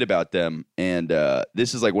writing a bit about them, and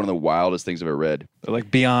this is like one of the wildest things I've ever read. They're like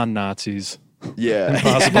beyond Nazis. Yeah,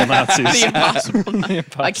 Impossible Nazis. The impossible. The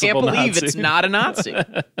I can't impossible believe Nazi. it's not a Nazi.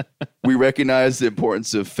 we recognize the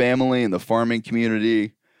importance of family and the farming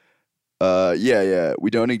community. We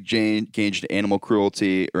don't engage in animal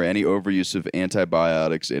cruelty or any overuse of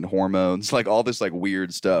antibiotics and hormones, like all this like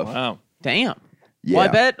weird stuff. Wow. Damn. Yeah. Well,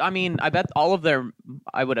 I bet all of their,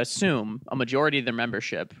 I would assume a majority of their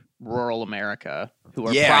membership, rural America, who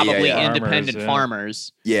are Yeah, probably yeah. independent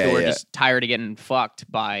farmers Yeah, who are yeah. just tired of getting fucked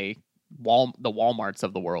by the Walmarts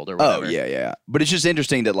of the world or Oh whatever. yeah. But it's just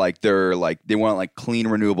interesting that like they're like they want like clean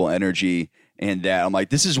renewable energy and that I'm like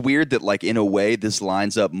this is weird that like in a way this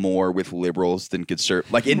lines up more with liberals than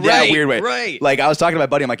conservative. Like in that Right, weird way. right. Like I was talking to my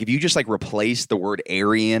buddy. I'm like if you just like replace the word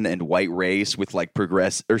Aryan and white race with like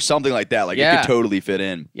progress or something like that, like it Yeah. could totally fit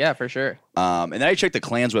in. Yeah, for sure. And then I checked the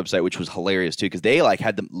Klan's website, which was hilarious too, because they like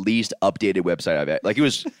had the least updated website I've had. Like it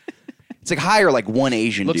was, it's like hire like one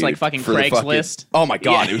Asian Looks dude like fucking for the Craigslist. oh my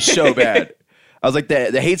god, Yeah. it was so bad. I was like,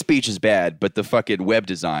 the hate speech is bad, but the fucking web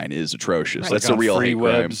design is atrocious. That's Like a on real free hate crime.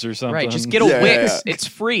 webs or something. Right, just get a Yeah, Wix. yeah. It's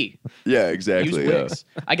free. Yeah, Use exactly. Yeah. Wix.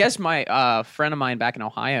 I guess my friend of mine back in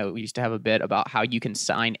Ohio used to have a bit about how you can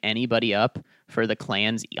sign anybody up for the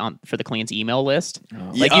Klan's email list.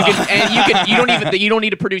 Like you can, and you don't need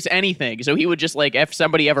to produce anything. So he would just like if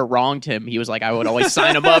somebody ever wronged him, he was like, I would always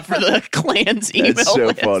sign him up for the Klan's email That's so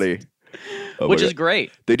list, funny. Oh my which is God.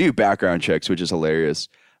 great. They do background checks, which is hilarious.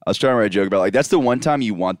 I was trying to write a joke about like that's the one time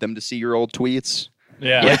you want them to see your old tweets.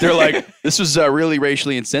 Yeah. Like they're like, this was really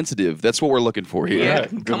racially insensitive. That's what we're looking for here. Yeah,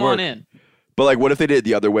 good come work. on in. But like, what if they did it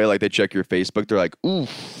the other way? Like they check your Facebook. They're like, ooh,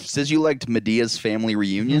 says you liked Medea's family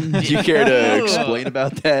reunion. Do you care to explain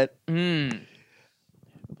about that?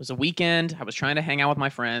 It was a weekend. I was trying to hang out with my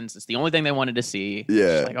friends. It's the only thing they wanted to see. Yeah.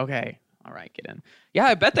 It's like, okay, all right, get in. Yeah,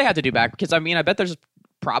 I bet they had to do back because I mean, I bet there's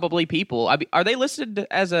probably people. Are they listed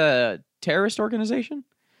as a terrorist organization?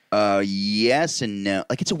 Yes and no.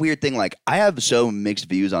 Like it's a weird thing. Like I have so mixed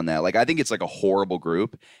views on that. Like I think it's like a horrible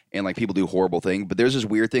group and like people do horrible things. But there's this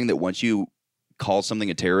weird thing that once you call something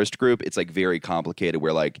a terrorist group, it's like very complicated.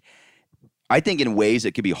 Where like I think in ways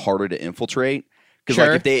it could be harder to infiltrate. Because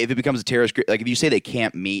Sure. like if it becomes a terrorist group, like if you say they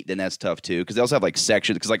can't meet, then that's tough too. Because they also have like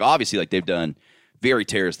sections. Because like obviously like they've done very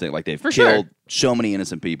terrorist things. Like they've For sure. killed so many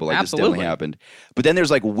innocent people. Like this Absolutely. definitely happened. But then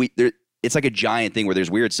there's like it's like a giant thing where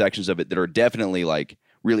there's weird sections of it that are definitely like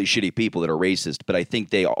really shitty people that are racist. But I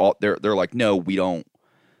think they're like, no, we don't.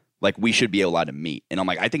 Like we should be allowed to meet. And I'm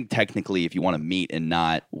like, I think technically if you want to meet and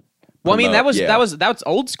not. Well, I mean, promote- yeah. that was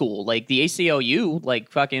old school. Like the ACLU, like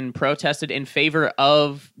fucking protested in favor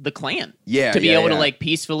of the Klan. Yeah, to be yeah, able to yeah. like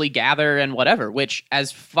peacefully gather and whatever. Which,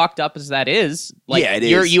 as fucked up as that is, like Yeah, it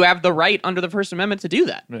is. you have the right under the First Amendment to do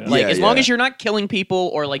that. Yeah. Like Yeah, as long yeah. as you're not killing people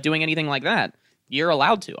or like doing anything like that, you're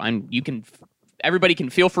allowed to. Everybody can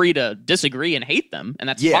feel free to disagree and hate them, and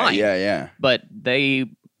that's Yeah, fine. yeah. But they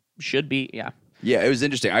should be, yeah. Yeah, it was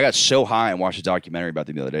interesting. I got so high and watched a documentary about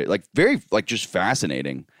them the other day. Like very like just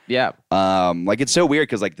fascinating. Yeah. Like it's so weird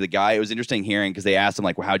because like the guy, it was interesting hearing because they asked him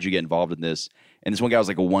like, well, how'd you get involved in this? And this one guy was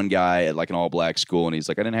like one guy at like an all black school, and he's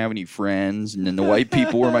like, I didn't have any friends, and then the white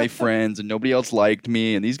people were my friends, and nobody else liked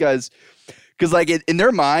me, and these guys. Because like in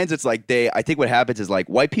their minds, it's like I think what happens is like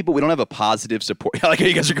white people, we don't have a positive support. Like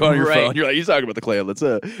you guys are going on your Right. phone, you're like, he's talking about the Klan. Let's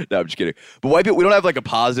no, I'm just kidding. But white people, we don't have like a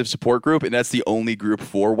positive support group, and that's the only group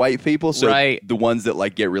for white people. So Right. the ones that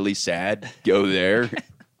like get really sad go there.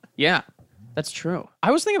 Yeah, that's true.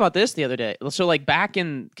 I was thinking about this the other day. So, like, back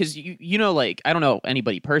in, because you know, like, I don't know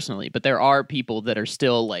anybody personally, but there are people that are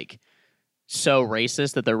still like so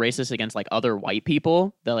racist that they're racist against like other white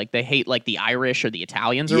people. That like they hate like the Irish or the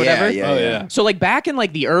Italians or whatever. Oh, yeah. So, like, back in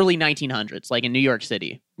like the early 1900s, like in New York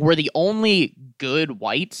City, were the only good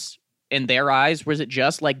whites in their eyes? Was it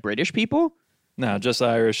just like British people? No, just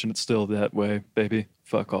Irish, and it's still that way, baby.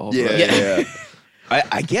 Fuck all. Yeah, bro. yeah.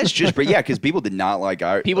 I guess just, but yeah, because people did not like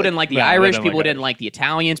People didn't like the Nah, they Irish. didn't People like didn't like the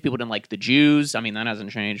Italians. People didn't like the Jews. I mean, that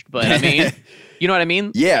hasn't changed, but I mean, you know what I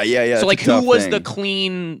mean? Yeah. So it's like, a who tough was thing. the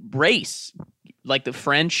clean race? Like the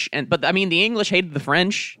French, but I mean, the English hated the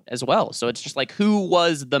French as well. So it's just like, who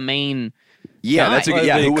was the main? Yeah, guy? that's a good. Well,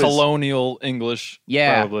 Yeah, the who was, colonial English.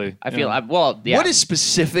 Yeah, probably. I feel. Yeah. Yeah. What is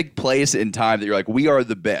specific place in time that you're like, we are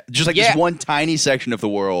the best? Just like Yeah. this one tiny section of the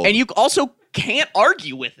world. And you also can't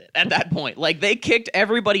argue with it at that point. Like they kicked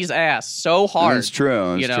everybody's ass so hard. It's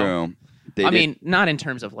true. It's you know? true. They I did- mean, not in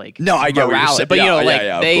terms of like No, I get what you're morality, saying. but you know, Yeah, like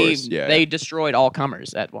yeah, of they course. Yeah, they yeah. destroyed all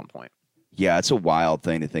comers at one point. yeah, it's a wild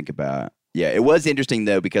thing to think about. Yeah, it was interesting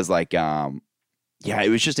though because like, yeah, it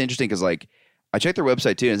was just interesting because like I checked their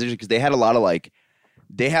website too, and it's interesting because they had a lot of like.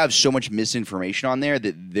 They have so much misinformation on there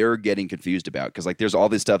that they're getting confused about because like there's all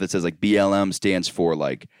this stuff that says like BLM stands for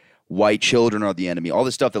like white children are the enemy, all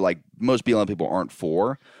this stuff that like most BLM people aren't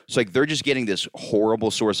for. So like they're just getting this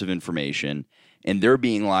horrible source of information and they're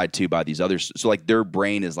being lied to by these others. So like their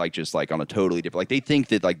brain is like just like on a totally different, like they think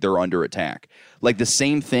that like they're under attack. Like the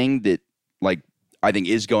same thing that like I think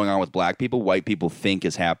is going on with black people, white people think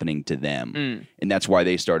is happening to them. And that's why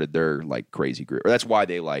they started their like crazy group. Or that's why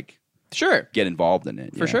they like Sure. get involved in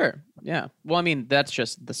it. For yeah. sure. Yeah. Well, I mean, that's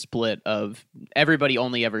just the split of everybody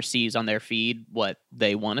only ever sees on their feed what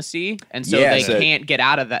they want to see. And so Yeah, they so- can't get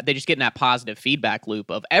out of that. They just get in that positive feedback loop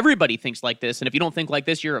of everybody thinks like this. And if you don't think like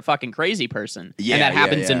this, you're a fucking crazy person. Yeah, and that yeah,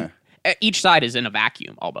 happens yeah. in each side is in a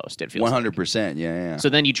vacuum almost. It feels like. 100%. Yeah. So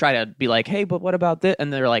then you try to be like, hey, but what about this?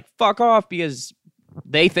 And they're like, fuck off because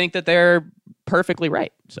they think that they're perfectly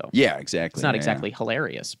right. So Yeah, exactly. it's not yeah, exactly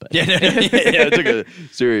hilarious, but Yeah, it took a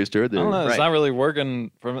serious turn I there. don't know. It's Right. not really working.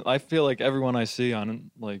 I feel like everyone I see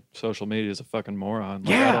on like social media is a fucking moron.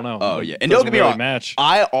 Like, I Yeah. don't know. Oh Like, yeah, and doesn't don't get me really wrong. Match.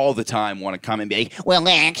 I all the time want to come and be like, well,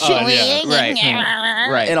 actually, right.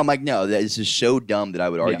 Right. and I'm like, no, this is so dumb that I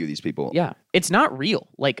would argue these people. Yeah, it's not real.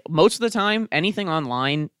 Like most of the time, anything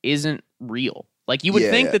online isn't real. Like you would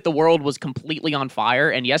Yeah, think yeah. that the world was completely on fire,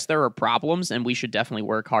 and yes, there are problems, and we should definitely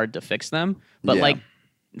work hard to fix them. But Yeah. like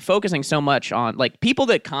focusing so much on like people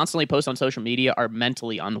that constantly post on social media are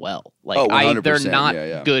mentally unwell. Like Oh, they're 100%, not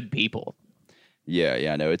yeah. good people.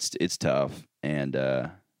 Yeah, no, it's tough, and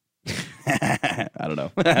I don't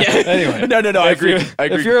know. Anyway, no, I if agree. you're- I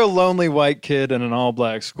agree. If you're a lonely white kid in an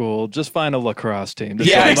all-black school, just find a lacrosse team. to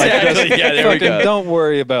Yeah, join. Like, exactly. just Yeah, there we fucking go. Don't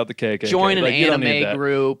worry about the KKK. Join an Like, you don't need anime that.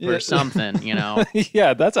 group Yeah. or something, you know.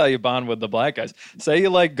 Yeah, that's how you bond with the black guys. Say you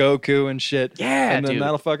like Goku and shit. Yeah, and then dude.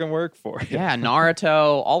 that'll fucking work for you. Yeah,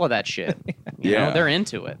 Naruto, all of that shit. You know, Yeah. they're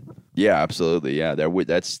into it. Yeah, absolutely. Yeah,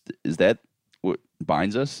 is that what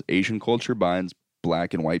binds us? Asian culture binds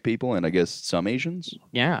black and white people, and I guess some Asians.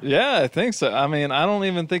 Yeah. Yeah, I think so. I mean, I don't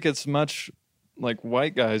even think it's much like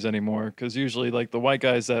white guys anymore, because usually like the white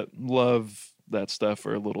guys that love that stuff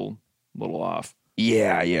are a little off.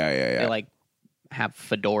 Yeah. They like have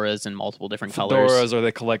fedoras in multiple different Fedoras, colors. or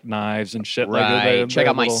they collect knives and shit. Right. Like, they're Check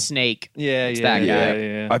out my little- snake. Yeah, It's yeah, that yeah, guy.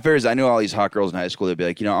 yeah. My fear is I knew all these hot girls in high school. They'd be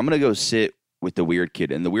like, I'm gonna go sit with the weird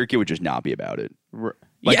kid, and the weird kid would just not be about it.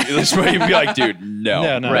 Like, Yeah. this way you'd be like, dude, no,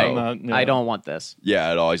 Yeah, no, Right. I'm not- no. I don't want this.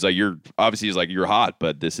 yeah, at all. He's like, he's like, you're hot,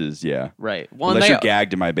 but this is, Right. Well, unless they- you're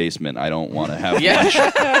gagged in my basement, I don't want to have Yeah.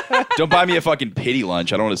 lunch. Don't buy me a fucking pity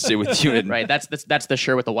lunch. I don't want to sit with you. And, Right. That's the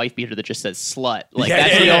shirt with the wife beater that just says slut. Like Yeah,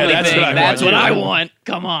 that's yeah, the yeah, only that's thing. what I That's want, what yeah. I want.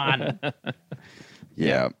 Come on.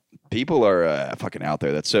 Yeah. People are fucking out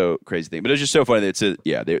there. That's so crazy thing. But it's just so funny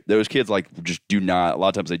that those kids like just do not. A lot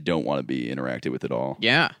of times they don't want to be interacted with at all.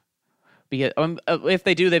 Yeah. Because if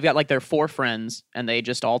they do, they've got like their 4 friends, and they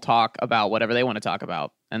just all talk about whatever they want to talk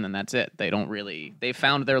about, and then that's it. They don't really. They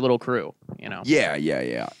found their little crew. You know. Yeah.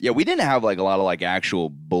 We didn't have like a lot of like actual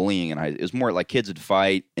bullying in high. It was more like kids would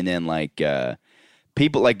fight, and then like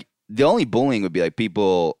people like the only bullying would be like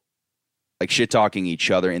people like shit talking each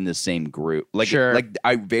other in the same group. Like Sure. like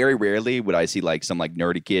I very rarely would I see like some like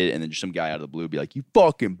nerdy kid and then just some guy out of the blue be like, you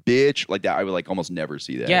fucking bitch, like that. I would like almost never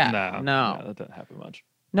see that. Yeah. No, that doesn't happen much.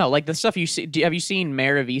 No, like the stuff you see. Have you seen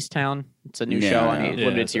Mayor of Easttown? It's a new No, show on no.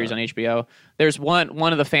 limited Yeah, series on HBO. There's one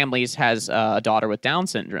of the families has a daughter with Down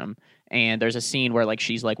syndrome, and there's a scene where like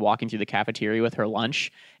she's like walking through the cafeteria with her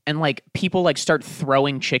lunch, and like people like start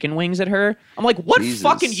throwing chicken wings at her. I'm like, what Jesus.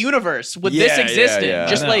 fucking universe would this Yeah, exist yeah. in?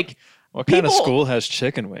 Just I know. like What kind of People- school has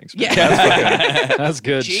chicken wings? man? Yeah. That's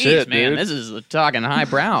good Jeez, shit, man, dude. this is talking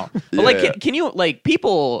highbrow. But Yeah. like, can you like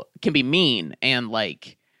people can be mean and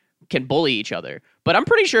like can bully each other, but I'm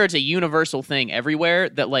pretty sure it's a universal thing everywhere.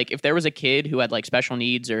 That like, if there was a kid who had like special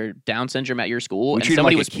needs or Down syndrome at your school, We and treat him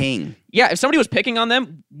somebody like was a king. if somebody was picking on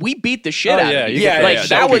them, we beat the shit Oh, out yeah, of you. you get- like yeah,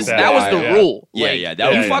 that was that that was would the be bad, rule. yeah. Like, Yeah, that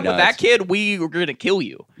would you be fuck with nuts. that kid, we were gonna kill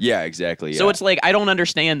you. Yeah, exactly. So yeah. it's like I don't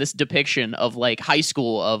understand this depiction of like high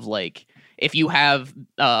school of like if you have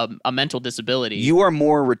a mental disability. you are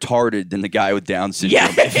more retarded than the guy with Down syndrome.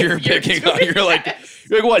 Yeah. If you're You're picking doing on, you're like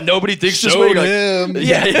what? Nobody thinks this Show way. You're like, him.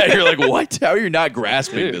 yeah. You're like, what? How are you not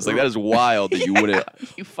grasping Dude. this? Like that is wild that you wouldn't.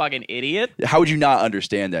 you fucking idiot. How would you not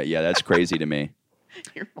understand that? Yeah, that's crazy to me.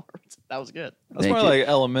 You're more- that was good. That's Thank more you. like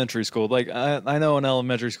elementary school. Like I know in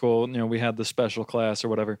elementary school, we had the special class or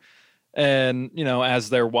whatever. And, as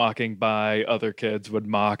they're walking by, other kids would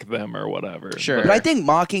mock them or whatever. Sure. But I think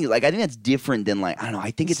mocking, like, I think that's different than like I don't know.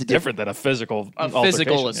 I think it's a different. Different than a physical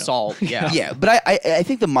Physical altercation, assault. Yeah. Yeah, but I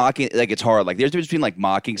think the mocking, like, it's hard. Like, there's a difference between like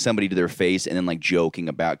mocking somebody to their face and then like joking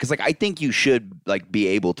about. Because like I think you should like be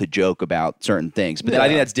able to joke about certain things. But then I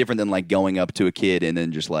think that's different than like going up to a kid and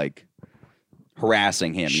then just like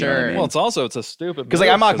harassing him. You know what I Sure. mean? Well, it's a stupid. 'Cause, like,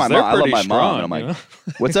 I mock my they're mom. I love pretty my mom, and strong, I'm like,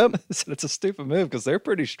 what's up? it's a stupid move because they're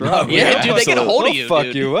pretty strong. Oh, yeah, dude, they get a hold of They'll you, fuck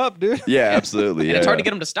dude. you up, dude. Yeah, absolutely. And yeah. it's hard to get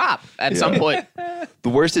them to stop at some point. The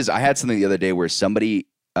worst is I had something the other day where somebody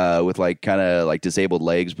with like kind of like disabled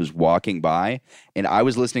legs was walking by, and I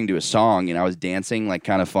was listening to a song and I was dancing like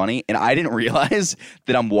kind of funny, and I didn't realize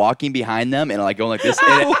that I'm walking behind them and like going like this.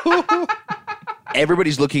 And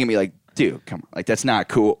everybody's looking at me like, dude, come on, like that's not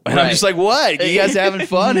cool. And I'm Right. just like, what? You guys having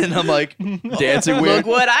fun? And I'm like dancing weird. Look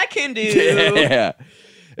what I can do. Yeah.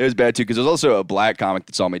 It was bad too because there was also a black comic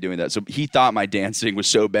that saw me doing that. So he thought my dancing was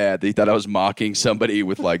so bad that he thought I was mocking somebody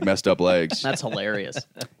with like messed up legs. That's hilarious.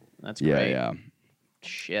 That's Yeah, great. yeah.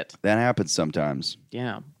 Shit. That happens sometimes.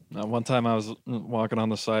 Yeah. One time I was walking on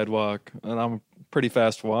the sidewalk, and I'm a pretty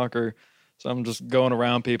fast walker, so I'm just going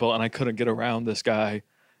around people, and I couldn't get around this guy,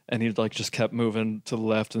 and he like just kept moving to the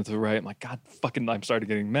left and to the right. I'm like, God, fucking! I started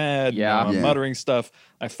getting mad. Yeah. I'm Yeah. muttering stuff.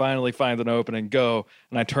 I finally find an opening, go,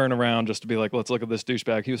 and I turn around just to be like, let's look at this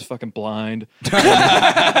douchebag. He was fucking blind.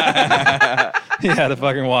 He had a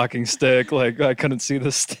fucking walking stick. Like I couldn't see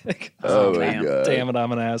the stick. Oh my damn. god. Damn it,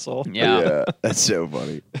 I'm an asshole. Yeah. That's so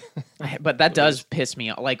funny. But that does piss me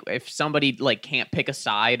off. Like if somebody like can't pick a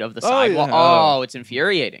side of the Oh, sidewalk, yeah. oh, it's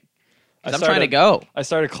infuriating. 'Cause I'm trying to go. I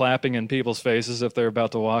started clapping in people's faces if they're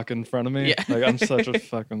about to walk in front of me. Yeah. Like I'm such a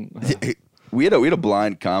fucking. We had a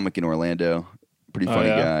blind comic in Orlando. Pretty Oh, funny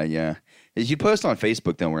yeah? guy, yeah. You post on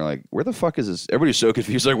Facebook, then we're like, where the fuck is this? Everybody's so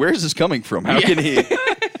confused. Like, where is this coming from? How can he?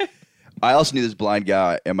 I also knew this blind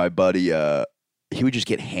guy, and my buddy, he would just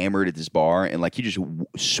get hammered at this bar, and like he just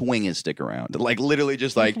swing his stick around, like literally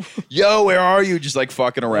just like, yo, where are you? Just like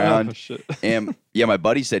fucking around. Oh, shit. And yeah, my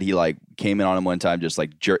buddy said he like came in on him one time, just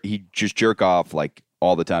like he just jerk off like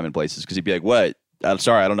all the time in places because he'd be like, what? I'm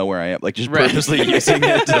sorry, I don't know where I am. Like just Right. purposely using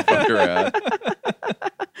it to fuck around.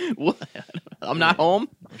 What? I'm not home.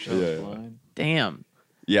 Yeah. Damn.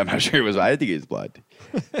 Yeah, I'm not sure it was. I think he was blind.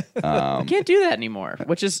 Can't do that anymore.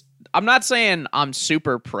 Which is, I'm not saying I'm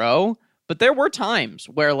super pro, but there were times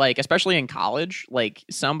where, like, especially in college, like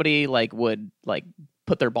somebody like would like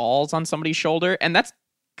put their balls on somebody's shoulder, and that's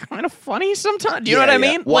kind of funny sometimes. Do you know what I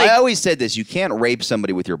mean? Well, Like, I always said this: you can't rape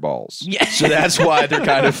somebody with your balls. Yeah. So that's why they're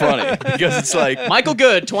kind of funny because it's like, Michael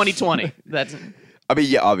Good, 2020. That's I mean,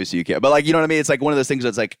 yeah, obviously you can't, but like, you know what I mean? It's like one of those things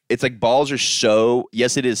that's like, it's like balls are so,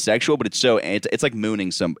 yes, it is sexual, but it's so, it's like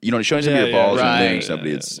mooning some, you know, showing somebody Yeah, your yeah, balls and right, mooning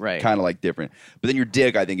somebody. yeah, It's right. kind of like different. But then your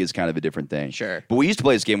dick, I think, is kind of a different thing. Sure. But we used to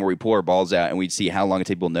play this game where we pull our balls out and we'd see how long it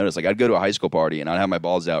take people to notice. Like, I'd go to a high school party and I'd have my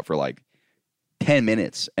balls out for like 10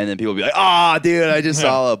 minutes, and then people would be like, "Ah, dude, I just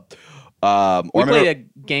saw a." we Or I remember- played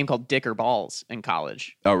a game called Dick or Balls in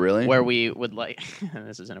college. Oh, really? Where we would like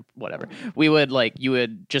this isn't a, whatever. We would like you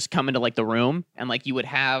would just come into like the room and like you would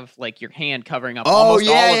have like your hand covering up Oh, almost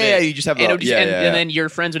yeah, all of yeah, it. yeah, you just have and, a- it would just- yeah, and, yeah, and yeah. then your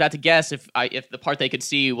friends would have to guess if the part they could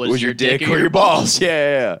see was, was your dick or your balls?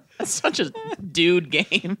 Yeah, That's such a dude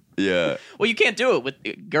game. yeah. Well, you can't do it with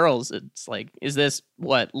girls. It's like, is this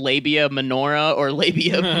what labia minora or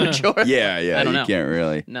labia majora? Yeah, yeah. I don't You know. can't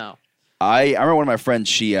really. No. I remember one of my friends.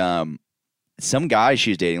 She some guy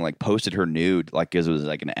she was dating like posted her nude like because it was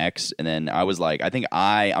like an ex, and then I was like,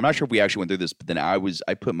 I'm not sure if we actually went through this, but then I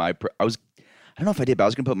put my I don't know if I did, but I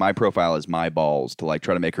was gonna put my profile as my balls to like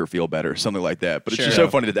try to make her feel better or something like that. But it's just Sure.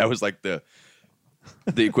 so funny that was like the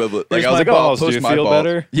equivalent. Like Here's I was my like, oh, I'll balls. Do post you my feel balls.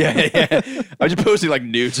 better? Yeah, yeah. I was just posting like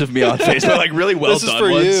nudes of me on Facebook, like really well This is done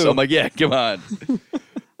for ones. you. So I'm like, yeah, come on.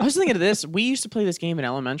 I was thinking of this. We used to play this game in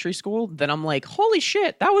elementary school. Then I'm like, holy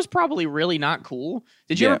shit, that was probably really not cool.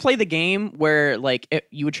 Did you Yeah. ever play the game where like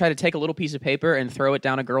you would try to take a little piece of paper and throw it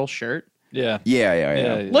down a girl's shirt? Yeah.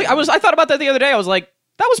 Yeah. Look, I thought about that the other day. I was like,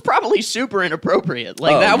 that was probably super inappropriate.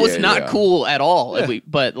 Like Oh, that was yeah, not yeah. cool at all.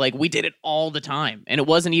 But like we did it all the time, and it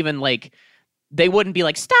wasn't even like they wouldn't be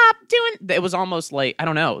like stop doing. It was almost like I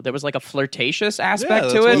don't know. There was like a flirtatious aspect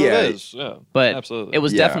that's to what it. Yeah. it is. Yeah. But Absolutely. it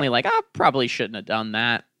was Yeah. definitely like I probably shouldn't have done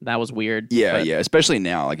that. That was weird. Yeah, But- yeah. Especially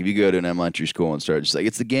now, like if you go to an elementary school and start just like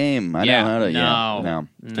it's the game. I Yeah, know how to. no,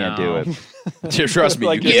 can't do no. it. Trust me,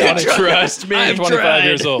 Like you you're can't. 20 Trust me. I'm 25 tried.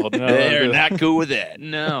 years old. No, They're I'm not cool with that.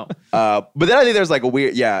 No. But then I think there's like a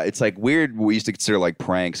weird. Yeah, it's like weird. We used to consider like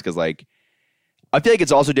pranks because like I feel like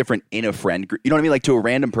it's also different in a friend group. You know what I mean? Like to a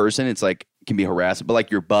random person, it's like can be harassing, but like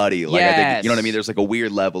your buddy, like I think you know what I mean. Yes. There's like a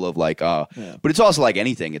weird level of like, but it's also like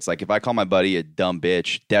anything. It's like if I call my buddy a dumb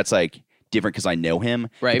bitch, that's like different because I know him.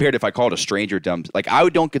 Right. Compared to if I called a stranger dumb, like I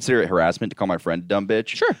don't consider it harassment to call my friend a dumb bitch.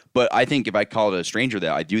 Sure. But I think if I called a stranger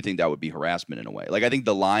that, I do think that would be harassment in a way. Like I think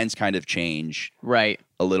the lines kind of change Right.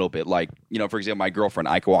 a little bit. Like, you know, for example, my girlfriend,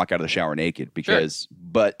 I could walk out of the shower naked because,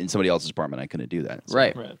 but in somebody else's apartment, I couldn't do that. So-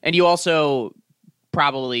 Right. Right. And you also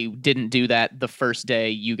probably didn't do that the first day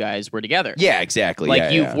you guys were together. Yeah, exactly. Like yeah,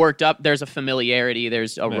 you've yeah. worked up, there's a familiarity,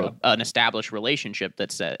 there's an established relationship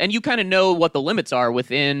that's set, and you kind of know what the limits are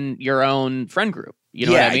within your own friend group. You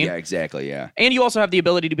know yeah, what I mean? Yeah, exactly. Yeah. And you also have the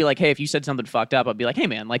ability to be like, hey, if you said something fucked up, I'd be like, hey,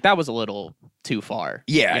 man, like that was a little too far.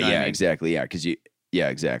 Yeah, You know what yeah, I mean? exactly. Yeah, because yeah,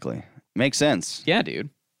 exactly. Makes sense. Yeah, dude.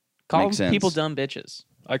 Call Makes sense. people dumb bitches.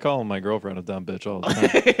 I call my girlfriend a dumb bitch all the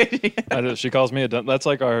time. She calls me a dumb. That's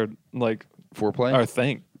like our Foreplay? our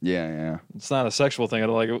thing. Yeah. It's not a sexual thing. I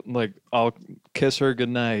don't like I'll kiss her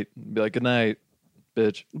goodnight. Be like, good night,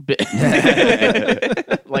 bitch.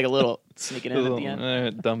 Like a little sneaking in at the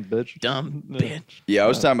end. Dumb bitch. Dumb bitch. Yeah, I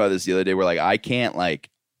was talking about this the other day where like I can't like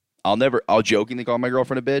I'll jokingly call my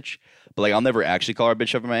girlfriend a bitch, but like I'll never actually call her a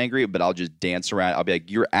bitch if I'm angry, but I'll just dance around. I'll be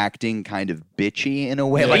like, you're acting kind of bitchy in a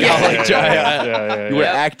way. Like I'll like you were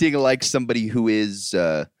acting like somebody who is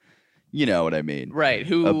you know what I mean. Right.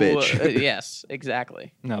 Who a bitch. Yes,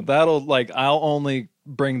 exactly. No, that'll I'll only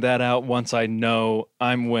bring that out once I know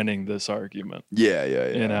I'm winning this argument. Yeah.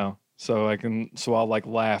 You know. So I'll like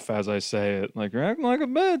laugh as I say it, like you're acting like a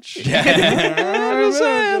bitch.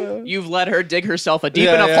 You've let her dig herself a deep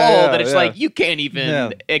enough hole that it's like you can't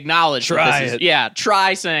even acknowledge. Try that this it. Yeah,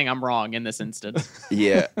 try saying I'm wrong in this instance.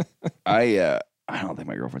 Yeah. I don't think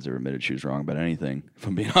my girlfriend's ever admitted she was wrong about anything, if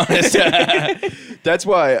I'm being honest. That's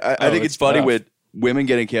why I think it's funny tough. with women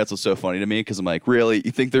getting canceled so funny to me because I'm like, really? You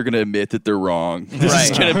think they're going to admit that they're wrong? This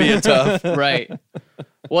is going to be a tough. Right.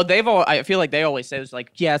 Well, I feel like they always say it was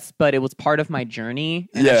like, yes, but it was part of my journey.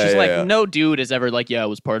 And it's just like, no dude is ever like, yeah, it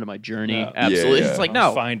was part of my journey. Yeah. Absolutely. Yeah. It's like, I'm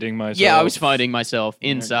no. finding myself. Yeah, I was finding myself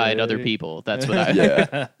inside other people. That's what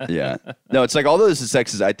I. Yeah. No, it's like although this is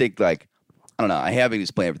sexist, I think like I don't know. I haven't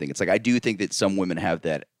explained everything. It's like I do think that some women have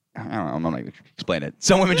that. I don't know. I'm not even explain it.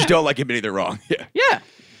 Some women just don't like admitting they're wrong. Yeah. Yeah.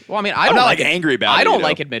 Well, I mean, I'm not like angry about it. I don't you know?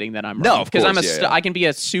 like admitting that I'm wrong. No, of because course, I can be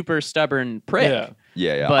a super stubborn prick.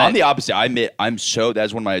 Yeah. But I'm the opposite. I admit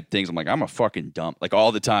that's one of my things. I'm like, I'm a fucking dump. Like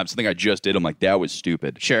all the time. Something I just did, I'm like, that was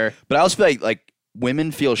stupid. Sure. But I also feel like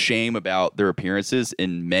women feel shame about their appearances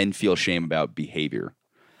and men feel shame about behavior.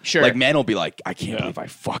 Sure. Like men will be like, I can't believe I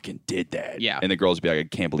fucking did that. Yeah. And the girls will be like, I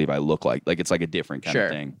can't believe I look like it's like a different kind of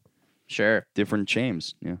thing. Sure. Different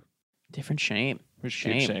shames. Yeah. Different shame. We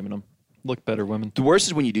should keep shaming them. Look better, women. The worst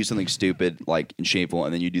is when you do something stupid, like and shameful,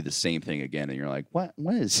 and then you do the same thing again, and you're like, "What?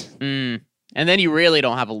 What is?" And then you really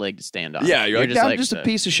don't have a leg to stand on. Yeah, you're like, I'm just a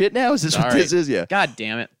piece of shit now. Is this what this is? Yeah. God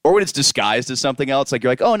damn it. Or when it's disguised as something else, like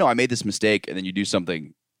you're like, "Oh no, I made this mistake," and then you do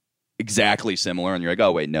something exactly similar, and you're like,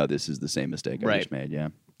 "Oh wait, no, this is the same mistake I just made." Yeah.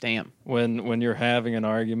 Damn. When you're having an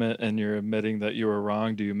argument and you're admitting that you were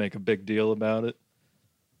wrong, do you make a big deal about it?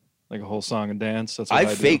 Like a whole song and dance? That's what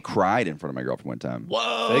I fake cried in front of my girlfriend one time.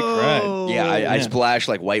 Whoa. Fake cried. Yeah, I splashed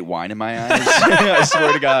like white wine in my eyes. I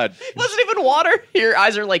swear to God. It wasn't even water. Your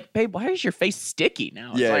eyes are like, babe, why is your face sticky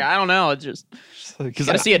now? It's like, I don't know. It's just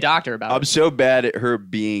gotta see a doctor about it. I'm so bad at her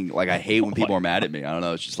being like, I hate when people are mad at me. I don't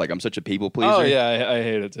know. It's just like I'm such a people pleaser. Oh yeah, I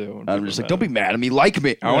hate it too. I'm just like, don't be mad at me. Like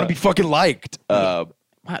me. I want to be fucking liked.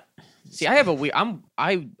 See, I have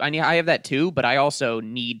I have that too, but I also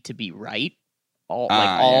need to be right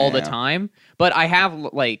all the time. But I have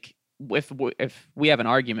like if we have an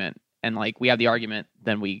argument and like we have the argument,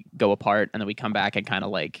 then we go apart and then we come back and kind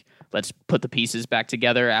of like let's put the pieces back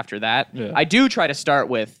together after that. Yeah. I do try to start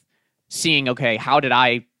with seeing, okay, how did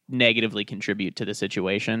I negatively contribute to the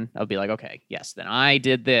situation? I'll be like, okay, yes, then I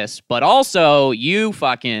did this, but also you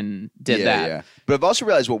fucking did that. Yeah. But I've also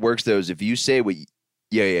realized what works though is if you say what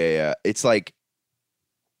it's like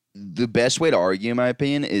the best way to argue, in my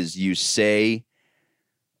opinion, is you say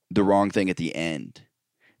the wrong thing at the end.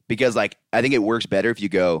 Because like I think it works better if you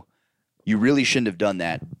go, you really shouldn't have done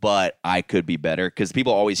that, but I could be better. Because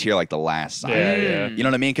people always hear like the last side. Yeah. You know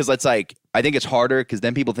what I mean? Because it's like I think it's harder because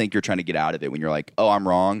then people think you're trying to get out of it when you're like, oh, I'm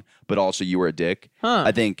wrong, but also you were a dick.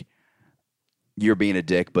 I think you're being a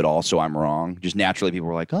dick, but also I'm wrong. Just naturally people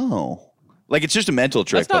were like, oh. Like it's just a mental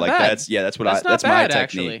trick, That's not but like bad. that's my bad,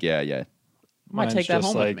 technique. actually. Yeah. Might Mine's take that just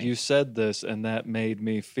home like with me. you said this and that made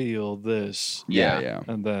me feel this. Yeah.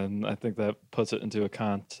 And then I think that puts it into a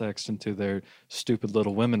context into their stupid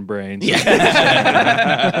little women brains. There's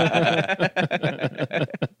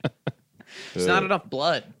not enough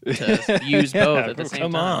blood to use both at the same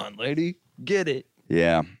Come time. on, lady. Get it.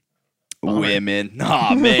 Yeah. Women.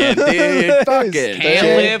 Aw, man, dude. Fucking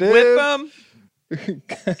Can't live with them?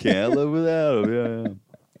 Can't live without them. Yeah.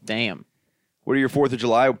 Damn. What are your 4th of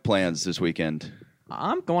July plans this weekend?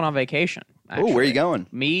 I'm going on vacation. Oh, where are you going?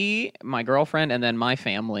 Me, my girlfriend, and then my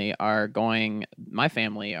family are going. My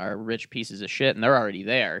family are rich pieces of shit, and they're already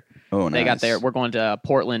there. Oh, nice. They got there. We're going to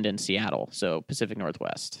Portland and Seattle, so Pacific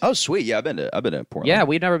Northwest. Oh, sweet. Yeah, I've been to Portland. Yeah,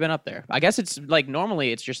 we've never been up there. I guess it's like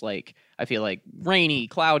normally it's just like I feel like rainy,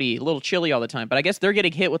 cloudy, a little chilly all the time. But I guess they're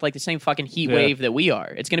getting hit with like the same fucking heat wave that we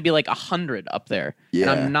are. It's going to be like 100 up there.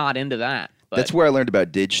 Yeah. And I'm not into that. But That's where I learned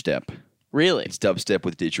about Digstep. really. It's dubstep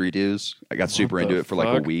with didgeridoos. I got super into it for like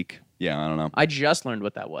a fuck? week. Yeah, I don't know. I just learned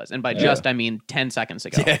what that was, and by just I mean 10 seconds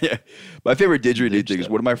ago. Yeah. My favorite didgeridoo thing is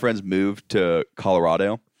one of my friends moved to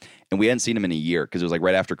Colorado, and we hadn't seen him in a year because it was like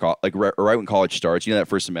right after right when college starts. You know that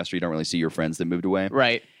first semester you don't really see your friends that moved away.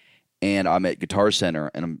 Right. And I'm at Guitar Center,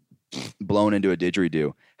 and I'm blown into a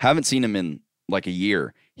didgeridoo. Haven't seen him in like a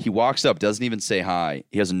year. He walks up, doesn't even say hi.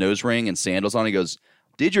 He has a nose ring and sandals on. He goes,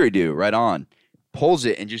 "Didgeridoo, right on." Pulls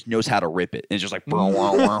it and just knows how to rip it. And it's just like, I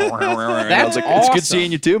was like, it's good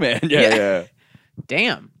seeing you too, man. Yeah.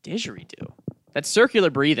 Damn, didgeridoo. That circular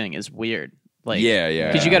breathing is weird. Like,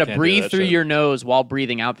 Yeah. Because you got to Can't do breathe that through shit. your nose while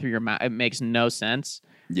breathing out through your mouth. It makes no sense.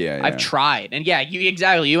 Yeah. I've tried, and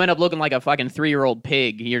you end up looking like a fucking 3-year-old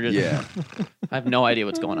pig. You're just, Yeah. I have no idea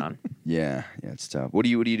what's going on. Yeah, it's tough. What are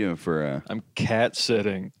you doing for? I'm cat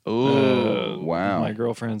sitting. Ooh, wow. My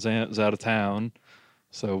girlfriend's aunt is out of town,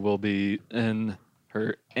 so we'll be in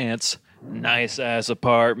her aunt's nice ass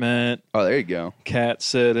apartment, Oh, there you go. cat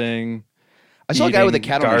sitting. I saw a guy with a eating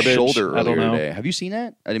cat on his garbage. shoulder I don't earlier know. today. Have you seen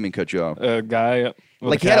that? I didn't mean to cut you off. A guy with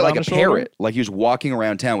Like a he had cat like on a his shoulder? parrot. Like he was walking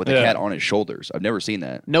around town with a Yeah. cat on his shoulders. I've never seen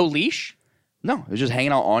that. No leash? No, it was just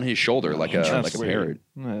hanging out on his shoulder like a That's parrot. weird.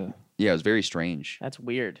 Yeah. Yeah, it was very strange. That's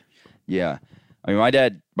weird. Yeah, I mean my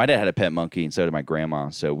dad had a pet monkey, and so did my grandma.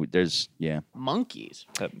 So there's Monkeys.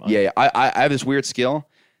 That monkey. yeah. I have this weird skill.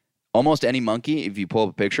 Almost any monkey, if you pull up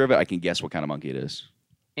a picture of it, I can guess what kind of monkey it is.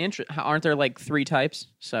 Aren't there like 3 types?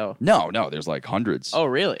 So. No, there's like hundreds. Oh,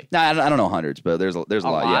 really? No, I don't know hundreds, but there's a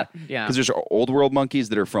lot. Yeah. Because there's old world monkeys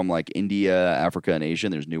that are from like India, Africa, and Asia.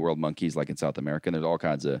 And there's new world monkeys like in South America. And there's all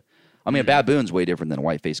kinds of. I mean, a baboon's way different than a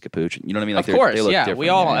white-faced capuchin. You know what I mean? Like Of course, they look yeah. different, We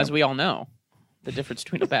all, yeah. as we all know, the difference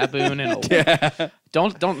between a baboon and a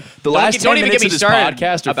don't The last 10 don't even minutes get me of this started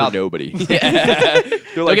podcast are about for nobody.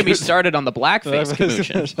 Don't get me started on the blackface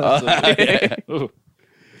capuchin. Ooh.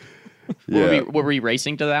 Were we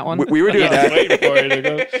racing to that one? We were doing I was that. waiting for it to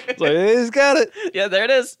go. It's like, he's got it. Yeah, there it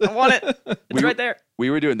is. I want it. It's right there. We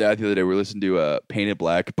were doing that the other day. We were listening to "Painted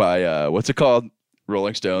Black" by what's it called?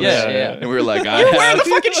 Rolling Stones. Yeah. And we were like, You're wearing the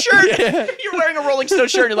fucking shirt. You're wearing a Rolling Stone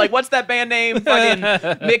shirt. You're like, what's that band name? Fucking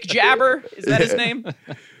Mick Jagger? Is that his name?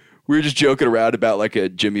 we were just joking around about like a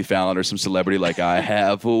Jimmy Fallon or some celebrity. Like, I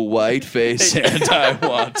have a white face and I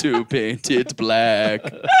want to paint it black.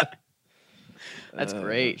 That's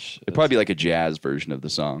great. It'd probably be like a jazz version of the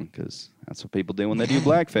song because that's what people do when they do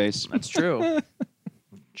blackface. That's true.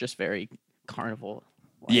 Just very carnival.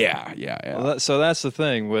 Yeah. Well, so that's the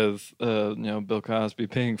thing with Bill Cosby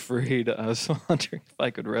being freed. I was wondering if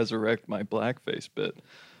I could resurrect my blackface bit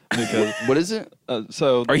because What is it?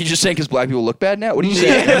 so Are you just saying because black people look bad now? What are you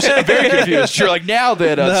saying? I'm very confused. You're like, now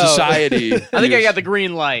that No. society. I think I got the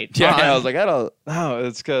green light. Yeah, Fine. I was like, I don't. no,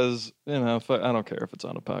 it's because I don't care if it's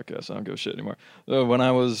on a podcast. I don't give a shit anymore. When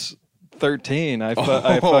I was 13, I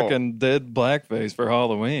fucking did blackface for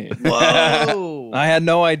Halloween. Whoa. I had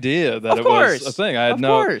no idea that Of it course. was a thing. I had Of no.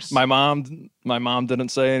 course. My mom didn't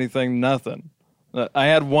say anything. Nothing. I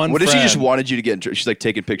had one. What if she just friend- wanted you to get in trouble? She's like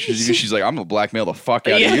taking pictures of you. She's like, I'm gonna blackmail the fuck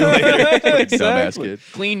out Yeah. of you later. Like, dumbass Exactly. kid.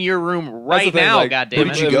 Clean your room the right thing, now, like, goddammit. Who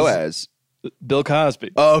did you It go was- as? Bill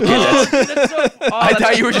Cosby? Oh, okay. I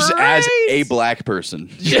thought you were just as a great. black person.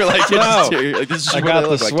 You're like, No. you're like, this is I what got they the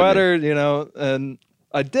look like to me. sweater, and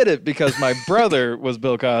I did it because my brother was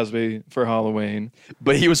Bill Cosby for Halloween,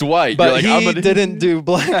 But he was white. but You're like, he I'm gonna... didn't do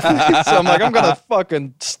blackface. So I'm like, I'm gonna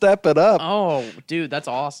fucking step it up. Oh, dude, that's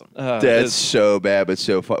awesome. That's It's so bad, but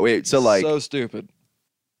so fun. Wait, so like, so stupid.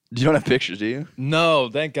 you don't have pictures, do you? No,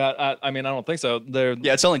 thank God. I mean, I don't think so. They're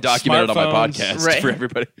Yeah, it's only documented on my Smartphones. podcast Right. for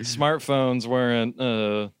everybody. smartphones weren't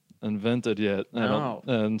invented yet.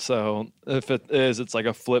 And so if it is, it's like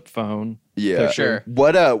a flip phone. Yeah, Sure.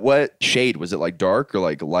 What shade was it? Like dark or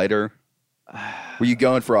like lighter? Were you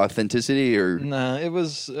going for authenticity or? Nah, it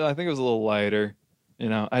was. I think it was a little lighter.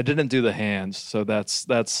 I didn't do the hands, so that's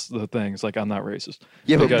the thing. It's like I'm not racist.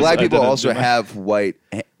 Yeah, but Because black I people didn't also do my- have white.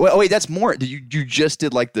 Well, wait, that's more. Did you just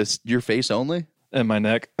did like this your face only? and my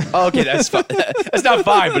neck. Oh, okay, that's fine. That's not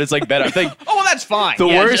fine, but it's like better. I think Oh, well, that's fine. the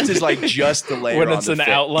Yeah, worst just- is like just the layer When on it's the an face.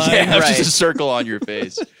 outline. Yeah, it's Right. just a circle on your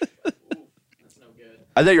face.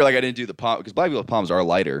 I thought you're like I didn't do the palm because black people's palms are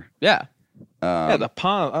lighter. Yeah. Yeah, the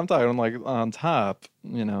palm. I'm talking like on top.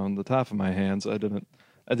 On the top of my hands. I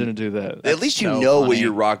didn't do that. At least you so know what funny.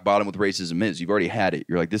 your rock bottom with racism is. You've already had it.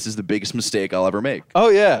 You're like, this is the biggest mistake I'll ever make. Oh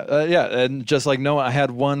yeah, and just like no, I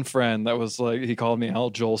had one friend that was like he called me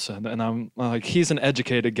Al Jolson, and I'm like he's an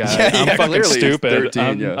educated guy. Yeah, I'm fucking clearly he's stupid.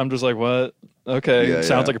 13, yeah. I'm just like what? Okay, Yeah,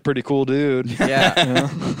 sounds yeah. like a pretty cool dude. Yeah.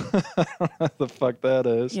 What the fuck that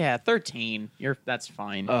is? Yeah, 13. That's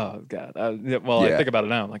fine. Oh god. I Yeah. think about it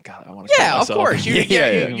now. I'm like, God, I want to. yeah, of course.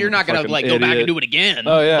 You're not gonna Fucking like go back and idiot. do it again.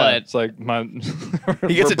 Oh yeah, but it's like my.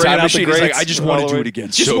 He gets a time machine. He's like, I just want to do it again.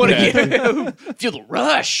 just so want bad. to feel the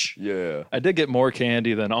rush. Yeah. I did get more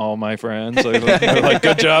candy than all my friends. So they're like,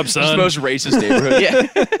 good job, It's the son. most racist neighborhood. Yeah.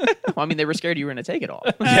 Well, I mean, they were scared you were going to take it all.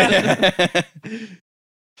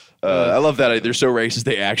 I love that. They're so racist,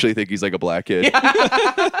 they actually think he's like a black kid.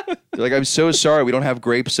 They're like, I'm so sorry. We don't have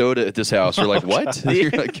grape soda at this house. We're like, what?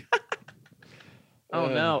 You're like, Oh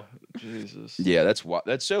no. Jesus. yeah,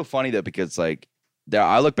 that's so funny, though, because, like,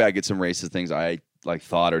 I look back at some racist things I, like,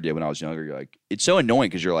 thought or did when I was younger. You're like, it's so annoying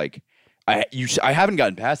because you're like, I haven't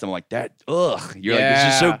gotten past them. I'm like, that, ugh. You're like, it's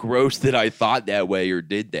just so Yeah. gross that I thought that way or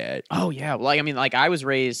did that. Oh yeah. Well, I mean, like I was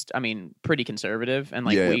raised, pretty conservative, and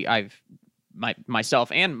like Yeah.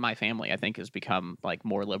 myself and my family, I think, has become like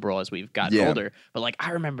more liberal as we've gotten Yeah. older. But like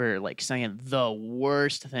I remember like saying the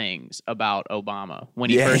worst things about Obama when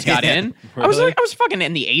he Yeah. first got in. I was fucking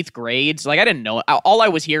in the 8th grade. So like I didn't know. All I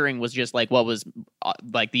was hearing was just like what was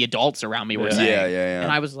like the adults around me were Yeah. saying. Yeah.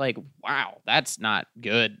 And I was like, wow, that's not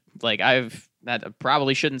good. Like I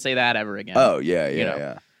probably shouldn't say that ever again. Oh, yeah.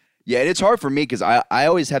 know? Yeah, and it's hard for me because I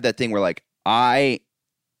always have that thing where, like,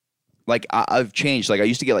 I've changed. Like, I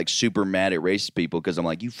used to get, like, super mad at racist people because I'm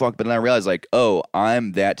like, you fuck. But then I realized, like, oh,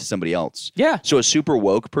 I'm that to somebody else. Yeah. So a super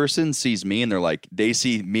woke person sees me and they're like, they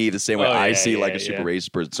see me the same way Oh, I yeah, see, like, yeah, a super yeah.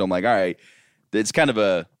 racist person. So I'm like, all right, it's kind of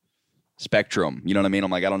a spectrum. You know what I mean?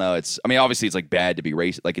 I'm like, I don't know. Obviously, it's, like, bad to be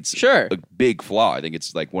racist. Like, it's Sure. a big flaw. I think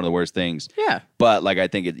it's, like, one of the worst things. Yeah. But, like, I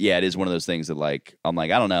think it is one of those things that, like, I'm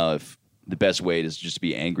like, I don't know if the best way is just to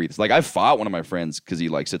be angry. It's like, I fought one of my friends because he,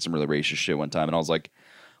 like, said some really racist shit one time, and I was like,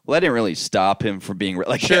 well, that didn't really stop him from being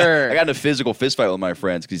like. Sure. I got in a physical fist fight with my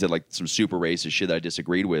friends because he said like some super racist shit that I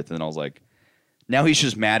disagreed with, and I was like, now he's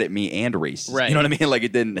just mad at me and racist. Right. You know what I mean? Like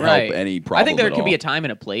it didn't Right. help any problem. I think there at could be all. a time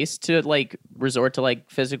and a place to like resort to like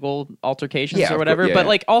physical altercations Yeah, or of whatever. course, yeah, but yeah.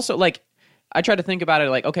 like also like I try to think about it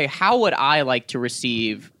like, okay, how would I like to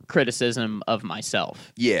receive criticism of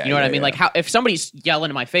myself? Yeah, You know what I yeah, mean? yeah. Like how if somebody's yelling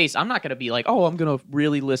in my face, I'm not gonna be like, oh, I'm gonna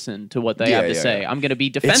really listen to what they Yeah, have to yeah, say. yeah. I'm gonna be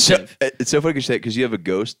It's defensive. so funny because you have a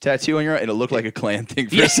ghost tattoo on your arm, and it looked like a clan thing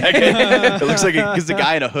for a second. It looks like it's a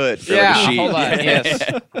guy in a hood. Or Yeah, like a sheet. hold on. Yeah.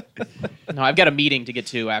 Yes. No, I've got a meeting to get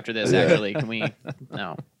to after this. Actually, can we?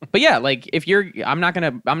 No. But yeah, like if I'm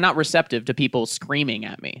not receptive to people screaming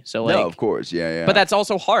at me. So like, No, of course. Yeah. but that's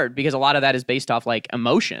also hard because a lot of that is based off like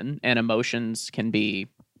emotion, and emotions can be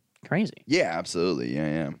crazy. yeah, absolutely.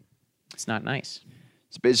 Yeah. It's not nice.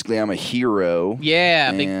 So basically, I'm a hero.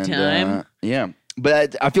 Yeah, big and, time. yeah.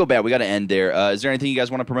 But I feel bad. We got to end there. Is there anything you guys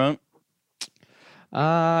want to promote?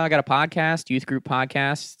 I got a podcast, youth group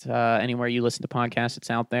podcast. Anywhere you listen to podcasts, it's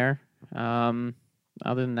out there.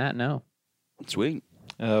 Other than that, no. Sweet.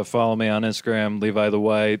 Follow me on Instagram, Levi the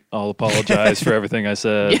White. I'll apologize for everything I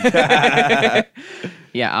said.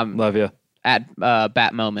 Yeah, I'm Love you. at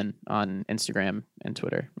Batmoman on Instagram and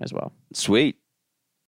Twitter as well. Sweet.